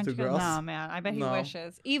with the French girls? No, man. I bet he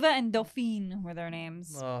wishes. Eva and Dauphine were their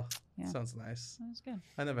names. Oh, sounds nice. That was good.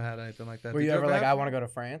 I never had anything like that. Were you ever like, I want to go to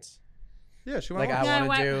France? Yeah, she went. Like, I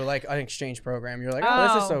want to do like an exchange program. You're like,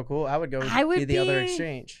 oh, this is so cool. I would go be the other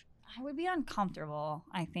exchange. I would be uncomfortable,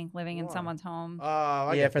 I think, living in someone's home.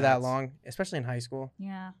 Yeah, for that long, especially in high school.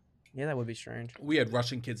 Yeah. Yeah, that would be strange. We had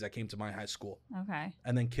Russian kids that came to my high school. Okay.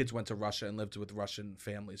 And then kids went to Russia and lived with Russian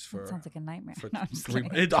families for. That sounds like a nightmare. For no, I'm just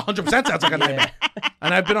 100% sounds like a nightmare.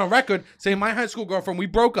 And I've been on record saying my high school girlfriend, we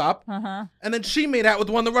broke up. And then she made out with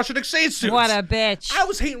one of the Russian exchange students. What a bitch. I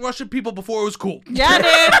was hating Russian people before it was cool.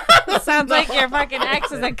 Yeah, dude. Sounds like your fucking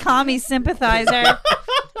ex is a commie sympathizer.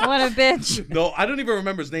 What a bitch. No, I don't even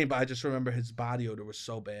remember his name, but I just remember his body odor was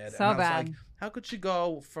so bad. So and I was bad. like, how could she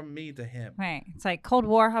go from me to him? Right. It's like Cold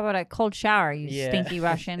War. How about a cold shower, you stinky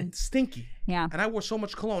Russian? It's stinky. Yeah. And I wore so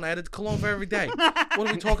much cologne. I had cologne for every day. What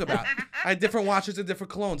do we talk about? I had different watches and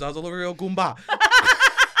different colognes. I was a real Goomba.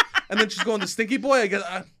 And then she's going to Stinky Boy. I guess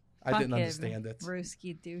I didn't understand it.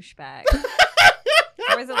 Ruski douchebag.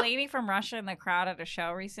 There was a lady from Russia in the crowd at a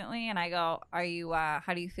show recently, and I go, "Are you? How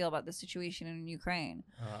do you feel about the situation in Ukraine?"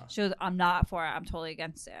 She goes, "I'm not for it. I'm totally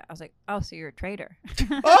against it." I was like, "Oh, so you're a traitor?"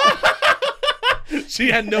 She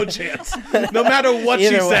had no chance, no matter what she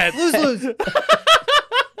said. Lose.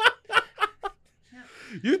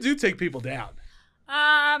 You do take people down.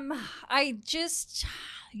 I guess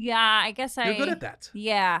You're good at that.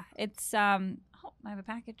 Yeah, it's I have a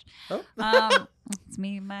package. Oh. It's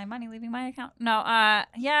me, my money leaving my account. No,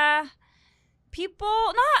 yeah. People,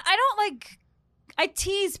 I don't like, I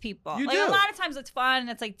tease people. You like do. A lot of times it's fun and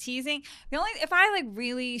it's like teasing. If I like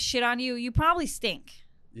really shit on you, you probably stink.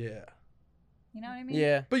 Yeah. You know what I mean?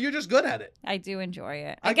 Yeah. But you're just good at it. I do enjoy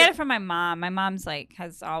it. I I get get it from my mom. My mom's like,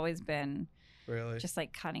 has always been Really? just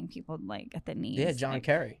like cutting people like at the knees. Yeah, John like,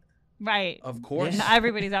 Kerry. Right. Of course. Yeah.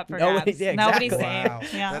 Everybody's up for grabs. Yeah, Nobody's exactly.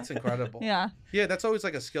 safe. Wow. Yeah. That's incredible. Yeah. Yeah, that's always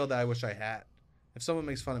like a skill that I wish I had. If someone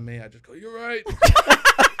makes fun of me, I just go, "You're right.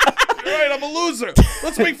 You're right. I'm a loser.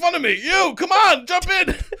 Let's make fun of me. You, come on, jump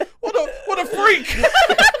in. What a freak."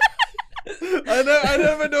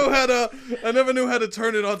 I never knew how to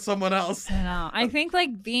turn it on someone else. I know. I think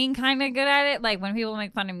like being kind of good at it. Like when people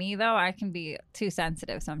make fun of me, though, I can be too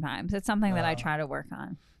sensitive sometimes. It's something that I try to work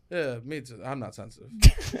on. Yeah, me too. I'm not sensitive.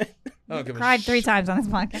 I don't give Cried a 3 times on this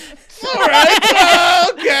podcast. All right.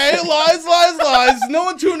 Okay. Lies. No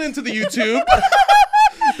one tune into the YouTube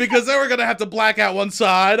because then we're gonna have to black out one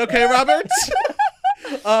side. Okay, Robert.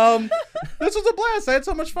 This was a blast. I had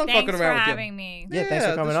so much fun Thanks fucking for around with you. having me. Yeah, thanks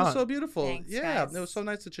for coming this was on. so beautiful. Thanks, yeah, guys. it was so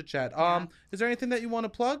nice to chit chat. Yeah. Is there anything that you want to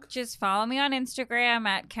plug? Just follow me on Instagram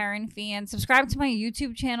at Kerryn Feehan. Subscribe to my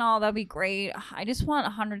YouTube channel. That'd be great. I just want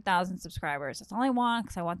 100,000 subscribers. That's all I want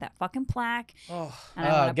because I want that fucking plaque. Oh, And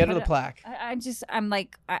I wanna Get her put the it- plaque.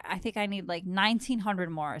 I think I need like 1,900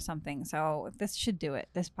 more or something. So this should do it.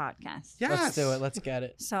 This podcast. yes. Let's do it. Let's get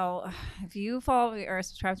it. So if you follow me or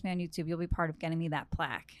subscribe to me on YouTube, you'll be part of getting me that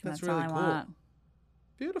plaque. And That's all really I cool. want.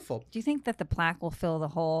 Beautiful. Do you think that the plaque will fill the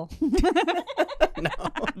hole? No.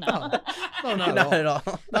 No, not Not at all. at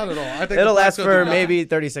all. Not at all. I think It'll the last plaque's gonna for do that. maybe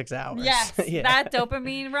 36 hours. Yes, Yeah. that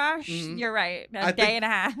dopamine rush. Mhm. You're right. I A day think- and a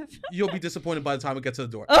half. You'll be disappointed by the time we get to the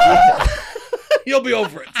door. Oh, You'll be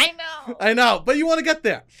over it. I know. I know, but you want to get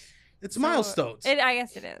there. It's So, milestones. I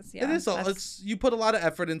guess it is. Yeah, It is. that's- It's you put a lot of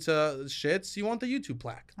effort into shits. You want the YouTube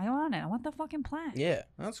plaque. I want it. I want the fucking plaque. Yeah.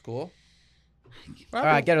 That's cool. All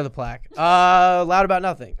right, get her the plaque. Loud About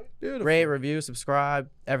Nothing. Beautiful. Rate, review, subscribe,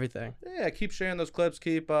 everything. Yeah, keep sharing those clips.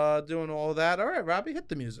 Keep doing all that. All right, Robbie, hit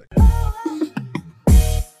the music.